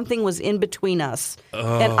or something was in between us.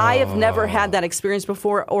 And I have never had that experience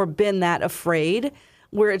before or been that afraid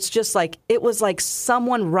where it's just like, it was like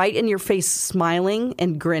someone right in your face smiling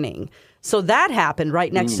and grinning. So that happened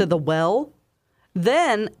right next to the well.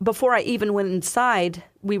 Then, before I even went inside,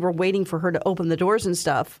 we were waiting for her to open the doors and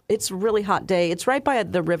stuff. It's a really hot day. It's right by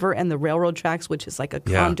the river and the railroad tracks, which is like a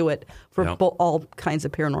conduit for all kinds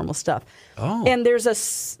of paranormal stuff. Oh. And there's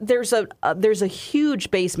a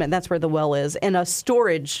huge basement. That's where the well is, and a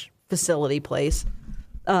storage facility place.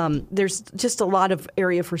 There's just a lot of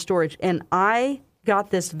area for storage, and I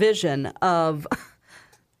got this vision of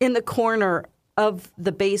in the corner of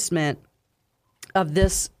the basement of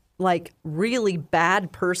this like really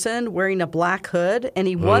bad person wearing a black hood, and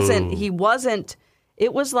he wasn't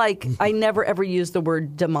It was like, I never ever use the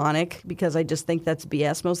word demonic because I just think that's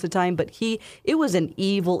BS most of the time. But it was an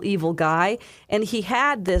evil, evil guy. And he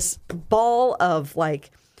had this ball of like,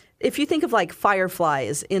 if you think of like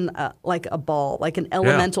fireflies in like a ball, like an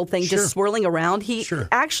elemental thing just swirling around, he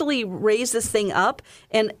actually raised this thing up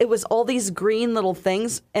and it was all these green little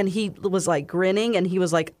things. And he was like grinning and he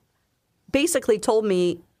was like, basically told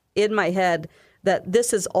me in my head that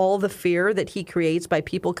this is all the fear that he creates by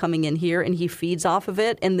people coming in here and he feeds off of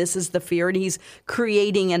it. And this is the fear. And he's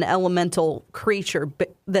creating an elemental creature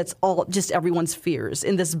that's all just everyone's fears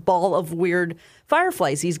in this ball of weird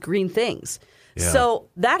fireflies, these green things. Yeah. So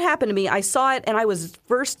that happened to me. I saw it and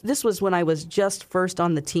this was when I was just first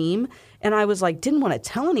on the team. And I was like, didn't want to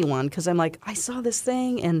tell anyone because I'm like, I saw this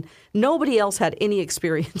thing and nobody else had any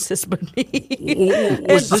experiences but me.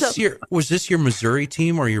 Was this your Missouri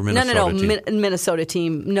team or your Minnesota team? Minnesota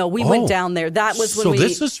team. No, we went down there. That was when So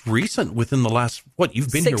this is recent within the last,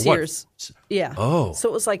 you've been 6 here, years. Yeah. Oh. So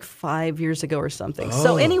it was like 5 years ago or something.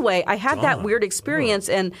 So anyway, I had that weird experience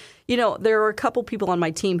and, there are a couple people on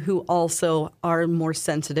my team who also are more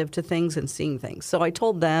sensitive to things and seeing things. So I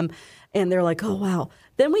told them and they're like, oh, wow.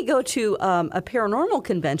 Then we go to a paranormal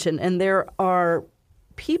convention, and there are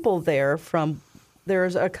people there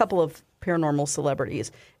there's a couple of paranormal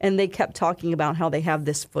celebrities, and they kept talking about how they have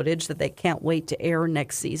this footage that they can't wait to air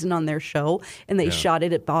next season on their show, and they shot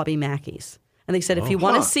it at Bobby Mackey's. And they said, if you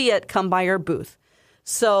want to see it, come by our booth.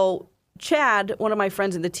 So Chad, one of my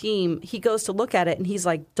friends in the team, he goes to look at it, and he's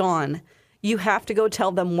like, Dawn, you have to go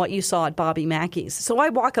tell them what you saw at Bobby Mackey's. So I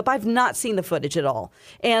walk up. I've not seen the footage at all.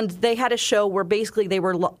 And they had a show where basically they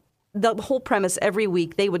were the whole premise every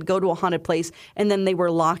week, they would go to a haunted place and then they were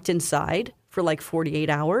locked inside for like 48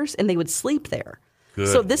 hours and they would sleep there.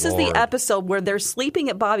 So this is the episode where they're sleeping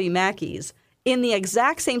at Bobby Mackey's in the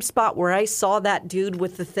exact same spot where I saw that dude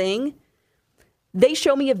with the thing. They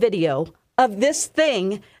show me a video of this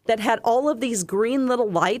thing that had all of these green little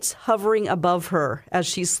lights hovering above her as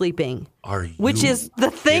she's sleeping. Which is the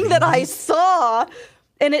thing that I saw,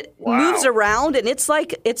 and it moves around, and it's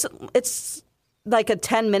like a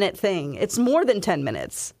 10-minute thing. It's more than 10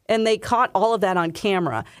 minutes, and they caught all of that on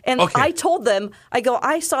camera. And I told them,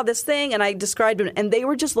 I saw this thing, and I described it, and they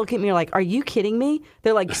were just looking at me like, "Are you kidding me?"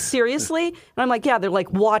 They're like, "Seriously?" And I'm like, "Yeah." They're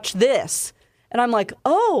like, "Watch this," and I'm like,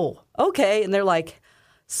 "Oh, okay." And they're like,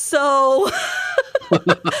 "So."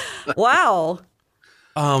 Wow.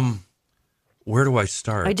 Where do I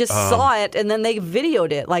start? I just saw it, and then they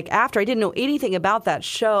videoed it. Like after, I didn't know anything about that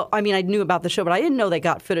show. I mean, I knew about the show, but I didn't know they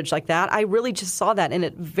got footage like that. I really just saw that, and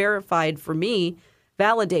it verified for me,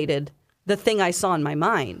 validated the thing I saw in my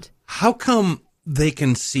mind. How come they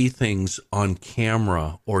can see things on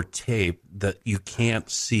camera or tape that you can't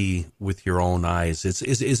see with your own eyes?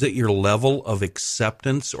 Is it your level of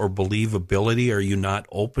acceptance or believability? Are you not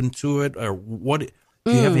open to it, or what?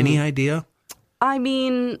 Do you have any idea? I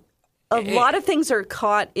mean, a lot of things are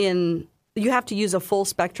caught in. You have to use a full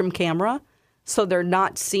spectrum camera, so they're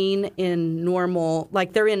not seen in normal.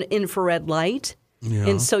 Like they're in infrared light,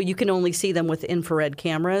 and so you can only see them with infrared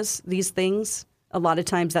cameras. These things. A lot of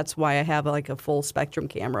times that's why I have like a full spectrum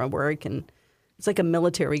camera where I can, it's like a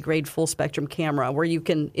military grade full spectrum camera where you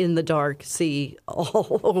can in the dark see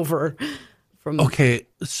all over from. Okay.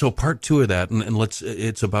 So part two of that, and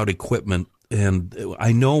it's about equipment. And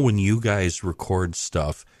I know when you guys record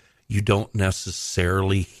stuff, you don't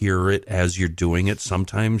necessarily hear it as you're doing it.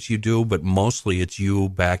 Sometimes you do, but mostly it's you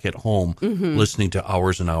back at home listening to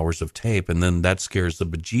hours and hours of tape, and then that scares the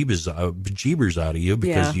bejeebers out of you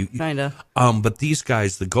because you kind of. But these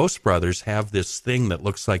guys, the Ghost Brothers, have this thing that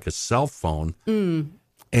looks like a cell phone,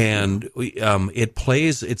 and it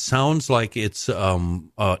plays. It sounds like it's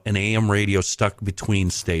an AM radio stuck between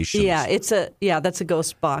stations. Yeah, that's a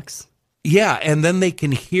ghost box. Yeah, and then they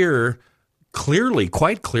can hear. Clearly,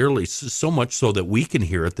 quite clearly, so much so that we can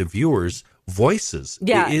hear it, the viewers' voices.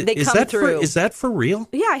 Yeah, they come through. Is that for real?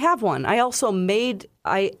 Yeah, I have one. I also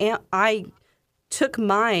I took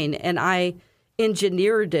mine and I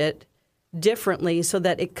engineered it differently so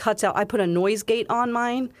that it cuts out. I put a noise gate on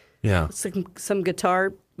mine. Yeah. Some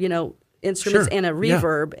guitar, instruments and a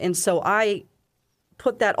reverb. And so I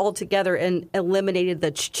put that all together and eliminated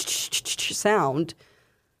the sound.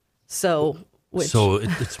 So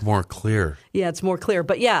it's more clear. Yeah, it's more clear.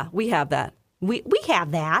 But yeah, we have that. We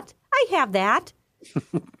have that. I have that.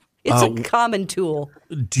 It's a common tool.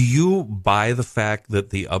 Do you buy the fact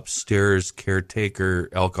that the upstairs caretaker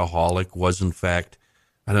alcoholic was in fact,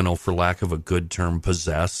 I don't know, for lack of a good term,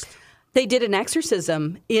 possessed? They did an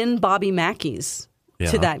exorcism in Bobby Mackey's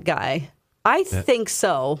to that guy. I think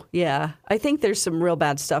so, yeah. I think there's some real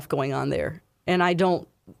bad stuff going on there. And I don't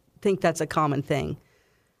think that's a common thing.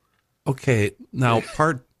 Okay, now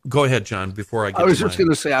go ahead, John, before I get I was to just mine.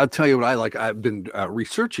 going to say, I'll tell you what I like. I've been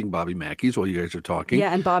researching Bobby Mackey's while you guys are talking.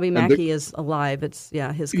 Yeah, and Bobby Mackey is alive. It's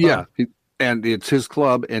his club. Yeah, and it's his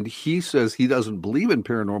club, and he says he doesn't believe in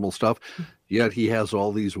paranormal stuff, yet he has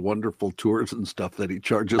all these wonderful tours and stuff that he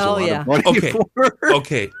charges a lot of money for.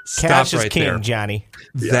 Okay, stop Cash is right king, there. Johnny.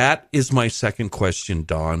 That is my second question,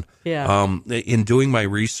 Dawn. Yeah. In doing my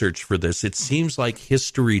research for this, it seems like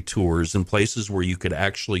history tours and places where you could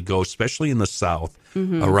actually go, especially in the South,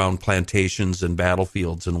 around plantations and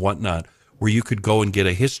battlefields and whatnot, where you could go and get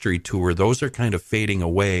a history tour. Those are kind of fading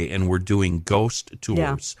away, and we're doing ghost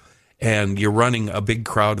tours. Yeah. And you're running a big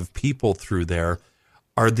crowd of people through there.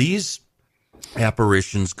 Are these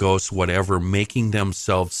apparitions, ghosts, whatever, making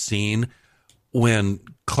themselves seen when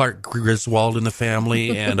Clark Griswold and the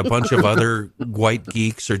family and a bunch of other white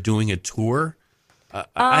geeks are doing a tour?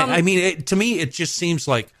 I mean, to me, it just seems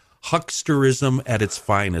like hucksterism at its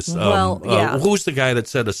finest. Who's the guy that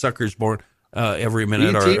said a sucker's born every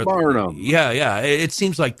minute? E.T. Barnum. Yeah. It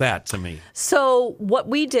seems like that to me. So what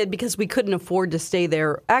we did, because we couldn't afford to stay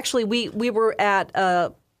there, actually, we were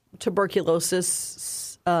at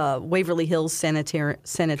tuberculosis Waverly Hills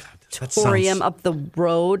Sanatorium up the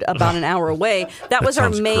road, about an hour away. That was our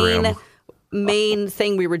main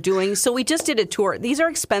thing we were doing. So we just did a tour. These are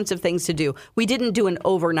expensive things to do. We didn't do an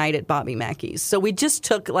overnight at Bobby Mackey's. So we just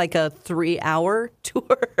took like a 3-hour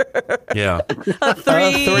tour. Yeah. a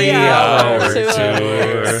 3-hour tour.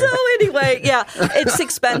 tour. So anyway, yeah, it's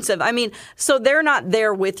expensive. I mean, so they're not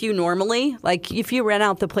there with you normally. Like if you rent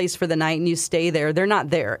out the place for the night and you stay there, they're not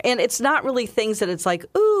there. And it's not really things that it's like,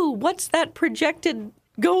 ooh, what's that projected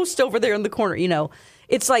ghost over there in the corner,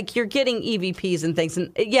 It's like you're getting EVPs and things,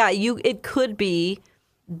 and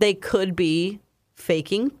they could be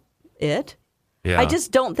faking it. Yeah. I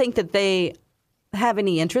just don't think that they have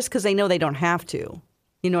any interest because they know they don't have to.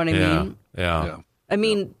 You know what I mean? Yeah. I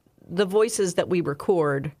mean, the voices that we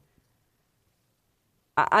record,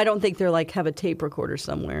 I don't think they're like have a tape recorder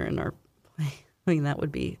somewhere in our. I mean, that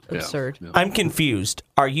would be absurd. Yeah. I'm confused.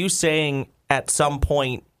 Are you saying at some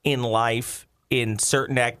point in life, in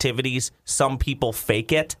certain activities, some people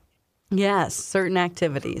fake it? Yes, certain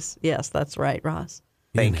activities. Yes, that's right, Ross.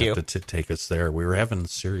 Thank didn't you. have to take us there. We were having a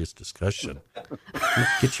serious discussion.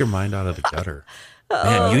 Get your mind out of the gutter.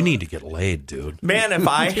 Man, you need to get laid, dude. Man,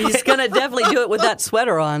 He's gonna definitely do it with that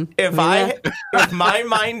sweater on. if my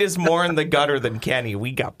mind is more in the gutter than Kenny,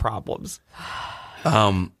 we got problems.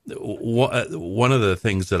 One of the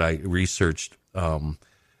things that I researched,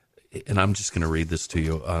 and I'm just going to read this to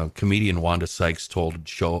you. Comedian Wanda Sykes told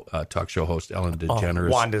talk show host Ellen DeGeneres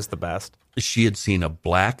Wanda's the best. she had seen a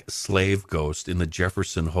black slave ghost in the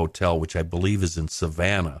Jefferson Hotel, which I believe is in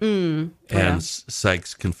Savannah. And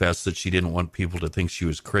Sykes confessed that she didn't want people to think she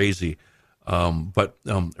was crazy. But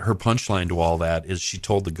her punchline to all that is she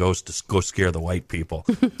told the ghost to go scare the white people,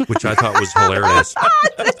 which I thought was hilarious.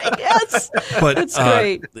 Yes, But that's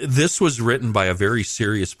great. this was written by a very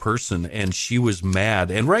serious person, and she was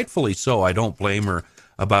mad, and rightfully so. I don't blame her,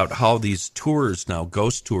 about how these tours now,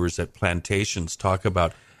 ghost tours at plantations, talk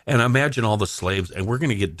about, and imagine all the slaves, and we're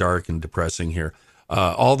going to get dark and depressing here,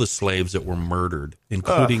 all the slaves that were murdered,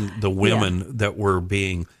 including the women that were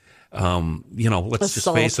being, let's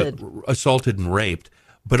just face it, assaulted and raped.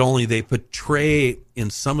 But only they portray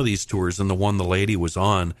in some of these tours, and the one the lady was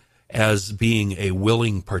on, as being a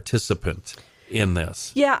willing participant in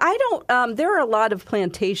this. Yeah, I don't. There are a lot of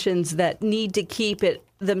plantations that need to keep it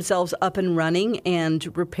themselves up and running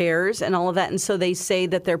and repairs and all of that. And so they say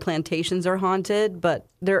that their plantations are haunted, but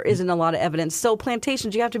there isn't a lot of evidence. So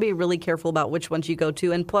plantations, you have to be really careful about which ones you go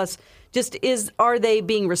to. And plus, are they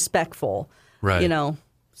being respectful? Right. So,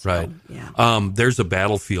 right. Yeah. There's a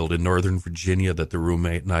battlefield in Northern Virginia that the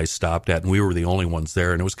roommate and I stopped at, and we were the only ones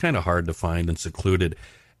there, and it was kind of hard to find and secluded.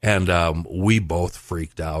 And we both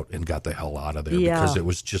freaked out and got the hell out of there because it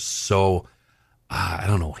was just so,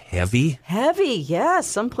 heavy. Heavy, yes.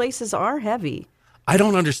 Some places are heavy. I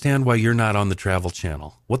don't understand why you're not on the Travel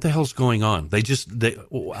Channel. What the hell's going on?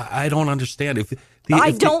 I don't understand. I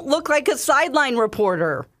don't look like a sideline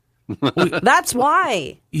reporter. That's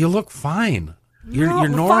why. You look fine. You're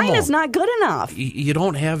normal. Fine is not good enough. You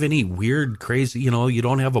don't have any weird, crazy, you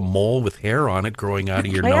don't have a mole with hair on it growing out of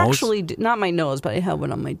your nose. I actually do, not my nose, but I have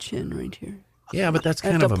one on my chin right here. Yeah, but that's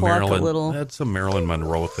kind of a Marilyn. That's a Marilyn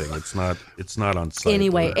Monroe thing. It's not on site.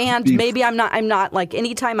 Anyway, and maybe I'm not like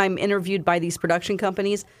anytime I'm interviewed by these production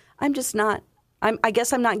companies, I'm just not. I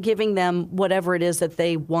guess I'm not giving them whatever it is that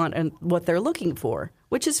they want and what they're looking for,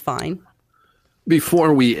 which is fine.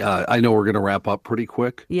 Before we, I know we're going to wrap up pretty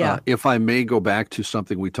quick. Yeah. If I may go back to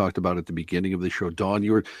something we talked about at the beginning of the show, Dawn,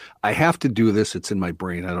 I have to do this. It's in my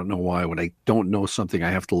brain. I don't know why. When I don't know something, I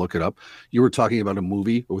have to look it up. You were talking about a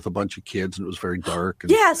movie with a bunch of kids, and it was very dark. And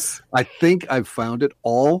Yes. I think I've found it.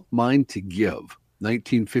 All Mine to Give,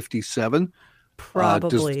 1957.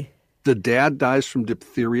 Probably. The dad dies from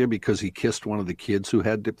diphtheria because he kissed one of the kids who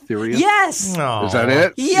had diphtheria. Yes. Oh. Is that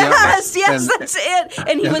it? Yes, Yeah. yes, that's it.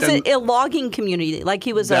 And he was in a logging community. Like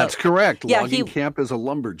he was That's correct. Yeah, Logging camp as a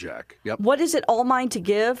lumberjack. Yep. What is it? All Mine to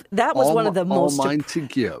Give? That was one of the most. All Mine to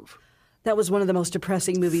Give. That was one of the most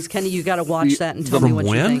depressing movies. Kenny, you got to watch that and tell From me what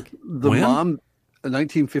when? you think. The When? mom,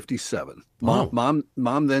 1957. Wow.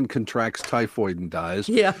 Mom then contracts typhoid and dies.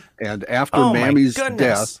 Yeah. And after Oh, my Mammy's goodness.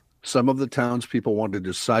 death, some of the townspeople wanted to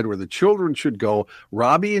decide where the children should go.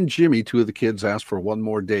 Robbie and Jimmy, two of the kids, asked for one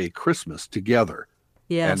more day, Christmas, together.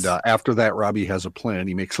 Yes. And after that, Robbie has a plan.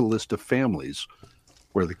 He makes a list of families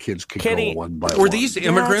where the kids could Kenny, go one by Were one. these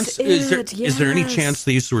immigrants? That's Is there any yes. chance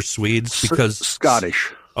these were Swedes? Because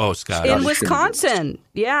Scottish. Oh, Scottish. in Wisconsin.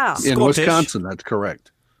 Yeah. In Scottish. Wisconsin, that's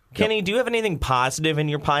correct. Kenny, do you have anything positive in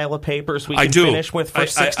your pile of papers we can I do. finish with for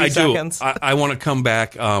 60 seconds? I want to come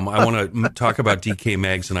back. I want to talk about DK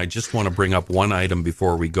Mags, and I just want to bring up one item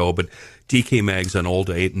before we go. But DK Mags on Old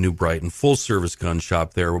 8 New Brighton, full service gun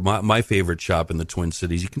shop there. My favorite shop in the Twin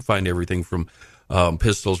Cities. You can find everything from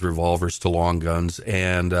pistols, revolvers to long guns,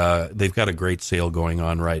 and they've got a great sale going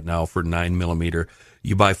on right now for 9mm.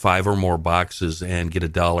 You buy 5 or more boxes and get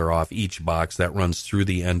 $1 off each box. That runs through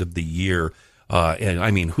the end of the year. And I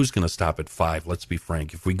mean, who's going to stop at 5? Let's be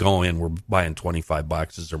frank. If we go in, we're buying 25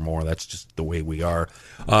 boxes or more. That's just the way we are.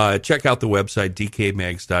 Check out the website,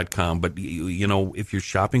 dkmags.com. But, you know, if you're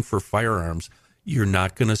shopping for firearms, you're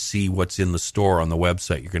not going to see what's in the store on the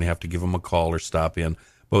website. You're going to have to give them a call or stop in.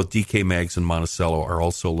 Both DK Mags and Monticello are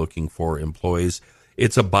also looking for employees.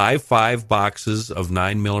 It's a buy 5 boxes of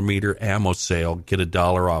 9mm ammo sale. Get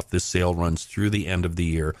 $1 off. This sale runs through the end of the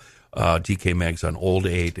year. DK Mags on Old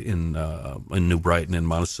 8 in New Brighton and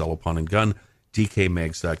Monticello Pawn and Gun,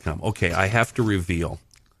 dkmags.com. Okay, I have to reveal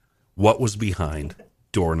what was behind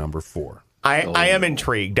door number 4. I am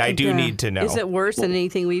intrigued. I do Yeah. need to know. Is it worse than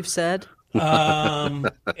anything we've said? And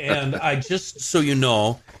I just so you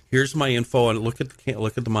know, here's my info, and look at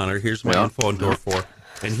the monitor. Here's my info on door 4,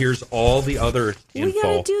 and here's all the other info. We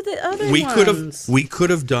got to do the other ones. We could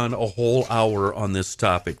have done a whole hour on this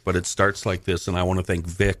topic, but it starts like this, and I want to thank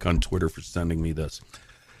Vic on Twitter for sending me this.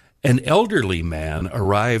 An elderly man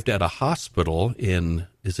arrived at a hospital in,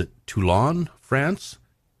 is it Toulon, France?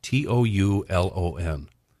 Toulon.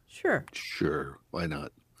 Sure. Why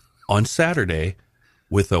not? On Saturday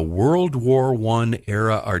with a World War I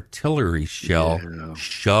era artillery shell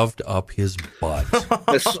shoved up his butt.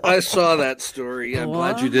 I saw that story. I'm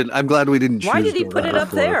glad you didn't. I'm glad we didn't. Why choose did he door put it number up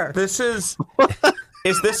 4. there? This is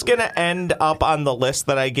this going to end up on the list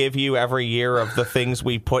that I give you every year of the things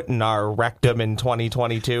we put in our rectum in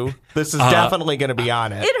 2022? This is definitely going to be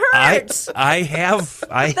on it. It hurts.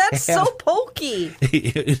 That's so pokey.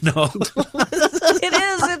 No. It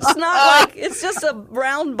is. It's not like it's just a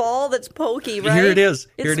round ball that's pokey, right? Here it is.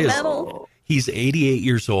 It's metal. He's 88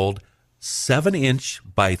 years old. 7-inch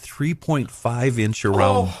by 3.5-inch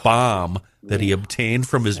around bomb that he obtained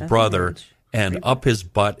from his brother, and up his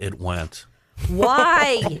butt it went.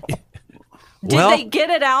 Why? Did they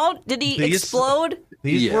get it out? Did he explode?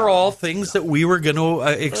 These were all things that we were going to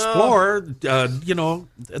explore. You know,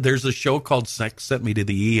 there's a show called Sex Sent Me to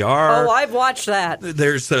the ER. Oh, I've watched that.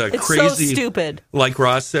 There's It's crazy, so stupid. Like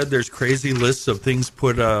Ross said, there's crazy lists of things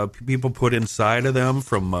people put inside of them,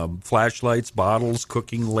 from flashlights, bottles,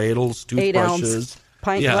 cooking ladles, 8 ounce toothbrushes,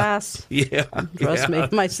 pint glass. Yeah, Trust me,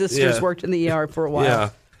 my sisters worked in the ER for a while. Yeah.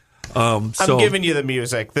 I'm giving you the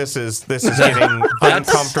music. This is getting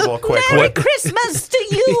uncomfortable quickly. Merry Christmas to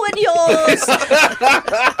you and yours.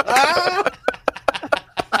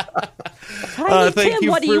 Tiny thank Tim, you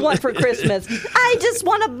what do for- you want for Christmas? I just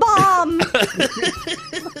want a bomb.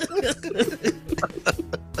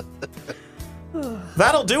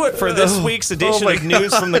 That'll do it for this week's edition of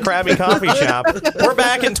News from the Krabby Coffee Shop. We're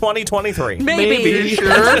back in 2023. Maybe.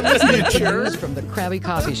 Cheers from the Krabby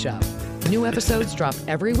Coffee Shop. New episodes drop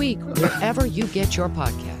every week wherever you get your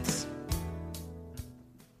podcasts.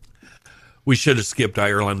 We should have skipped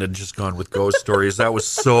Ireland and just gone with ghost stories. That was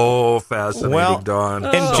so fascinating, Dawn.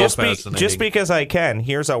 And So just because I can,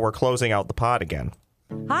 here's how we're closing out the pod again.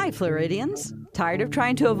 Hi, Floridians. Tired of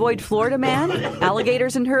trying to avoid Florida man,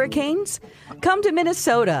 alligators, and hurricanes? Come to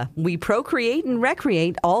Minnesota. We procreate and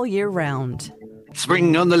recreate all year round.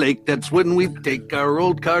 Spring on the lake, that's when we take our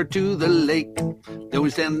old car to the lake. Then we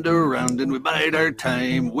stand around and we bide our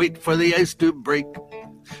time, wait for the ice to break.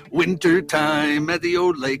 Winter time at the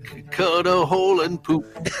old lake, cut a hole and poop.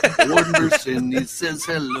 Warden Bersini says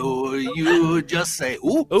hello, you just say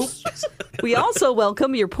oops. We also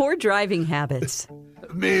welcome your poor driving habits.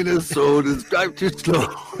 Minnesotans drive too slow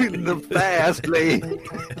in the fast lane.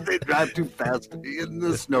 They drive too fast in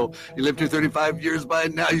the snow. You lived here 35 years by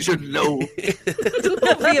now, you should know.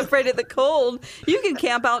 Don't be afraid of the cold. You can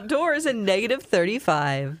camp outdoors in negative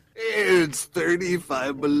 35. It's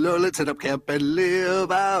 35 below. Let's set up camp and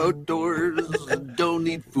live outdoors. Don't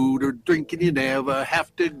need food or drink, and you never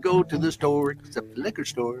have to go to the store except the liquor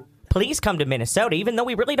store. Please come to Minnesota, even though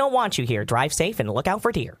we really don't want you here. Drive safe and look out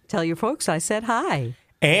for deer. Tell your folks I said hi.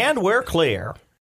 And we're clear.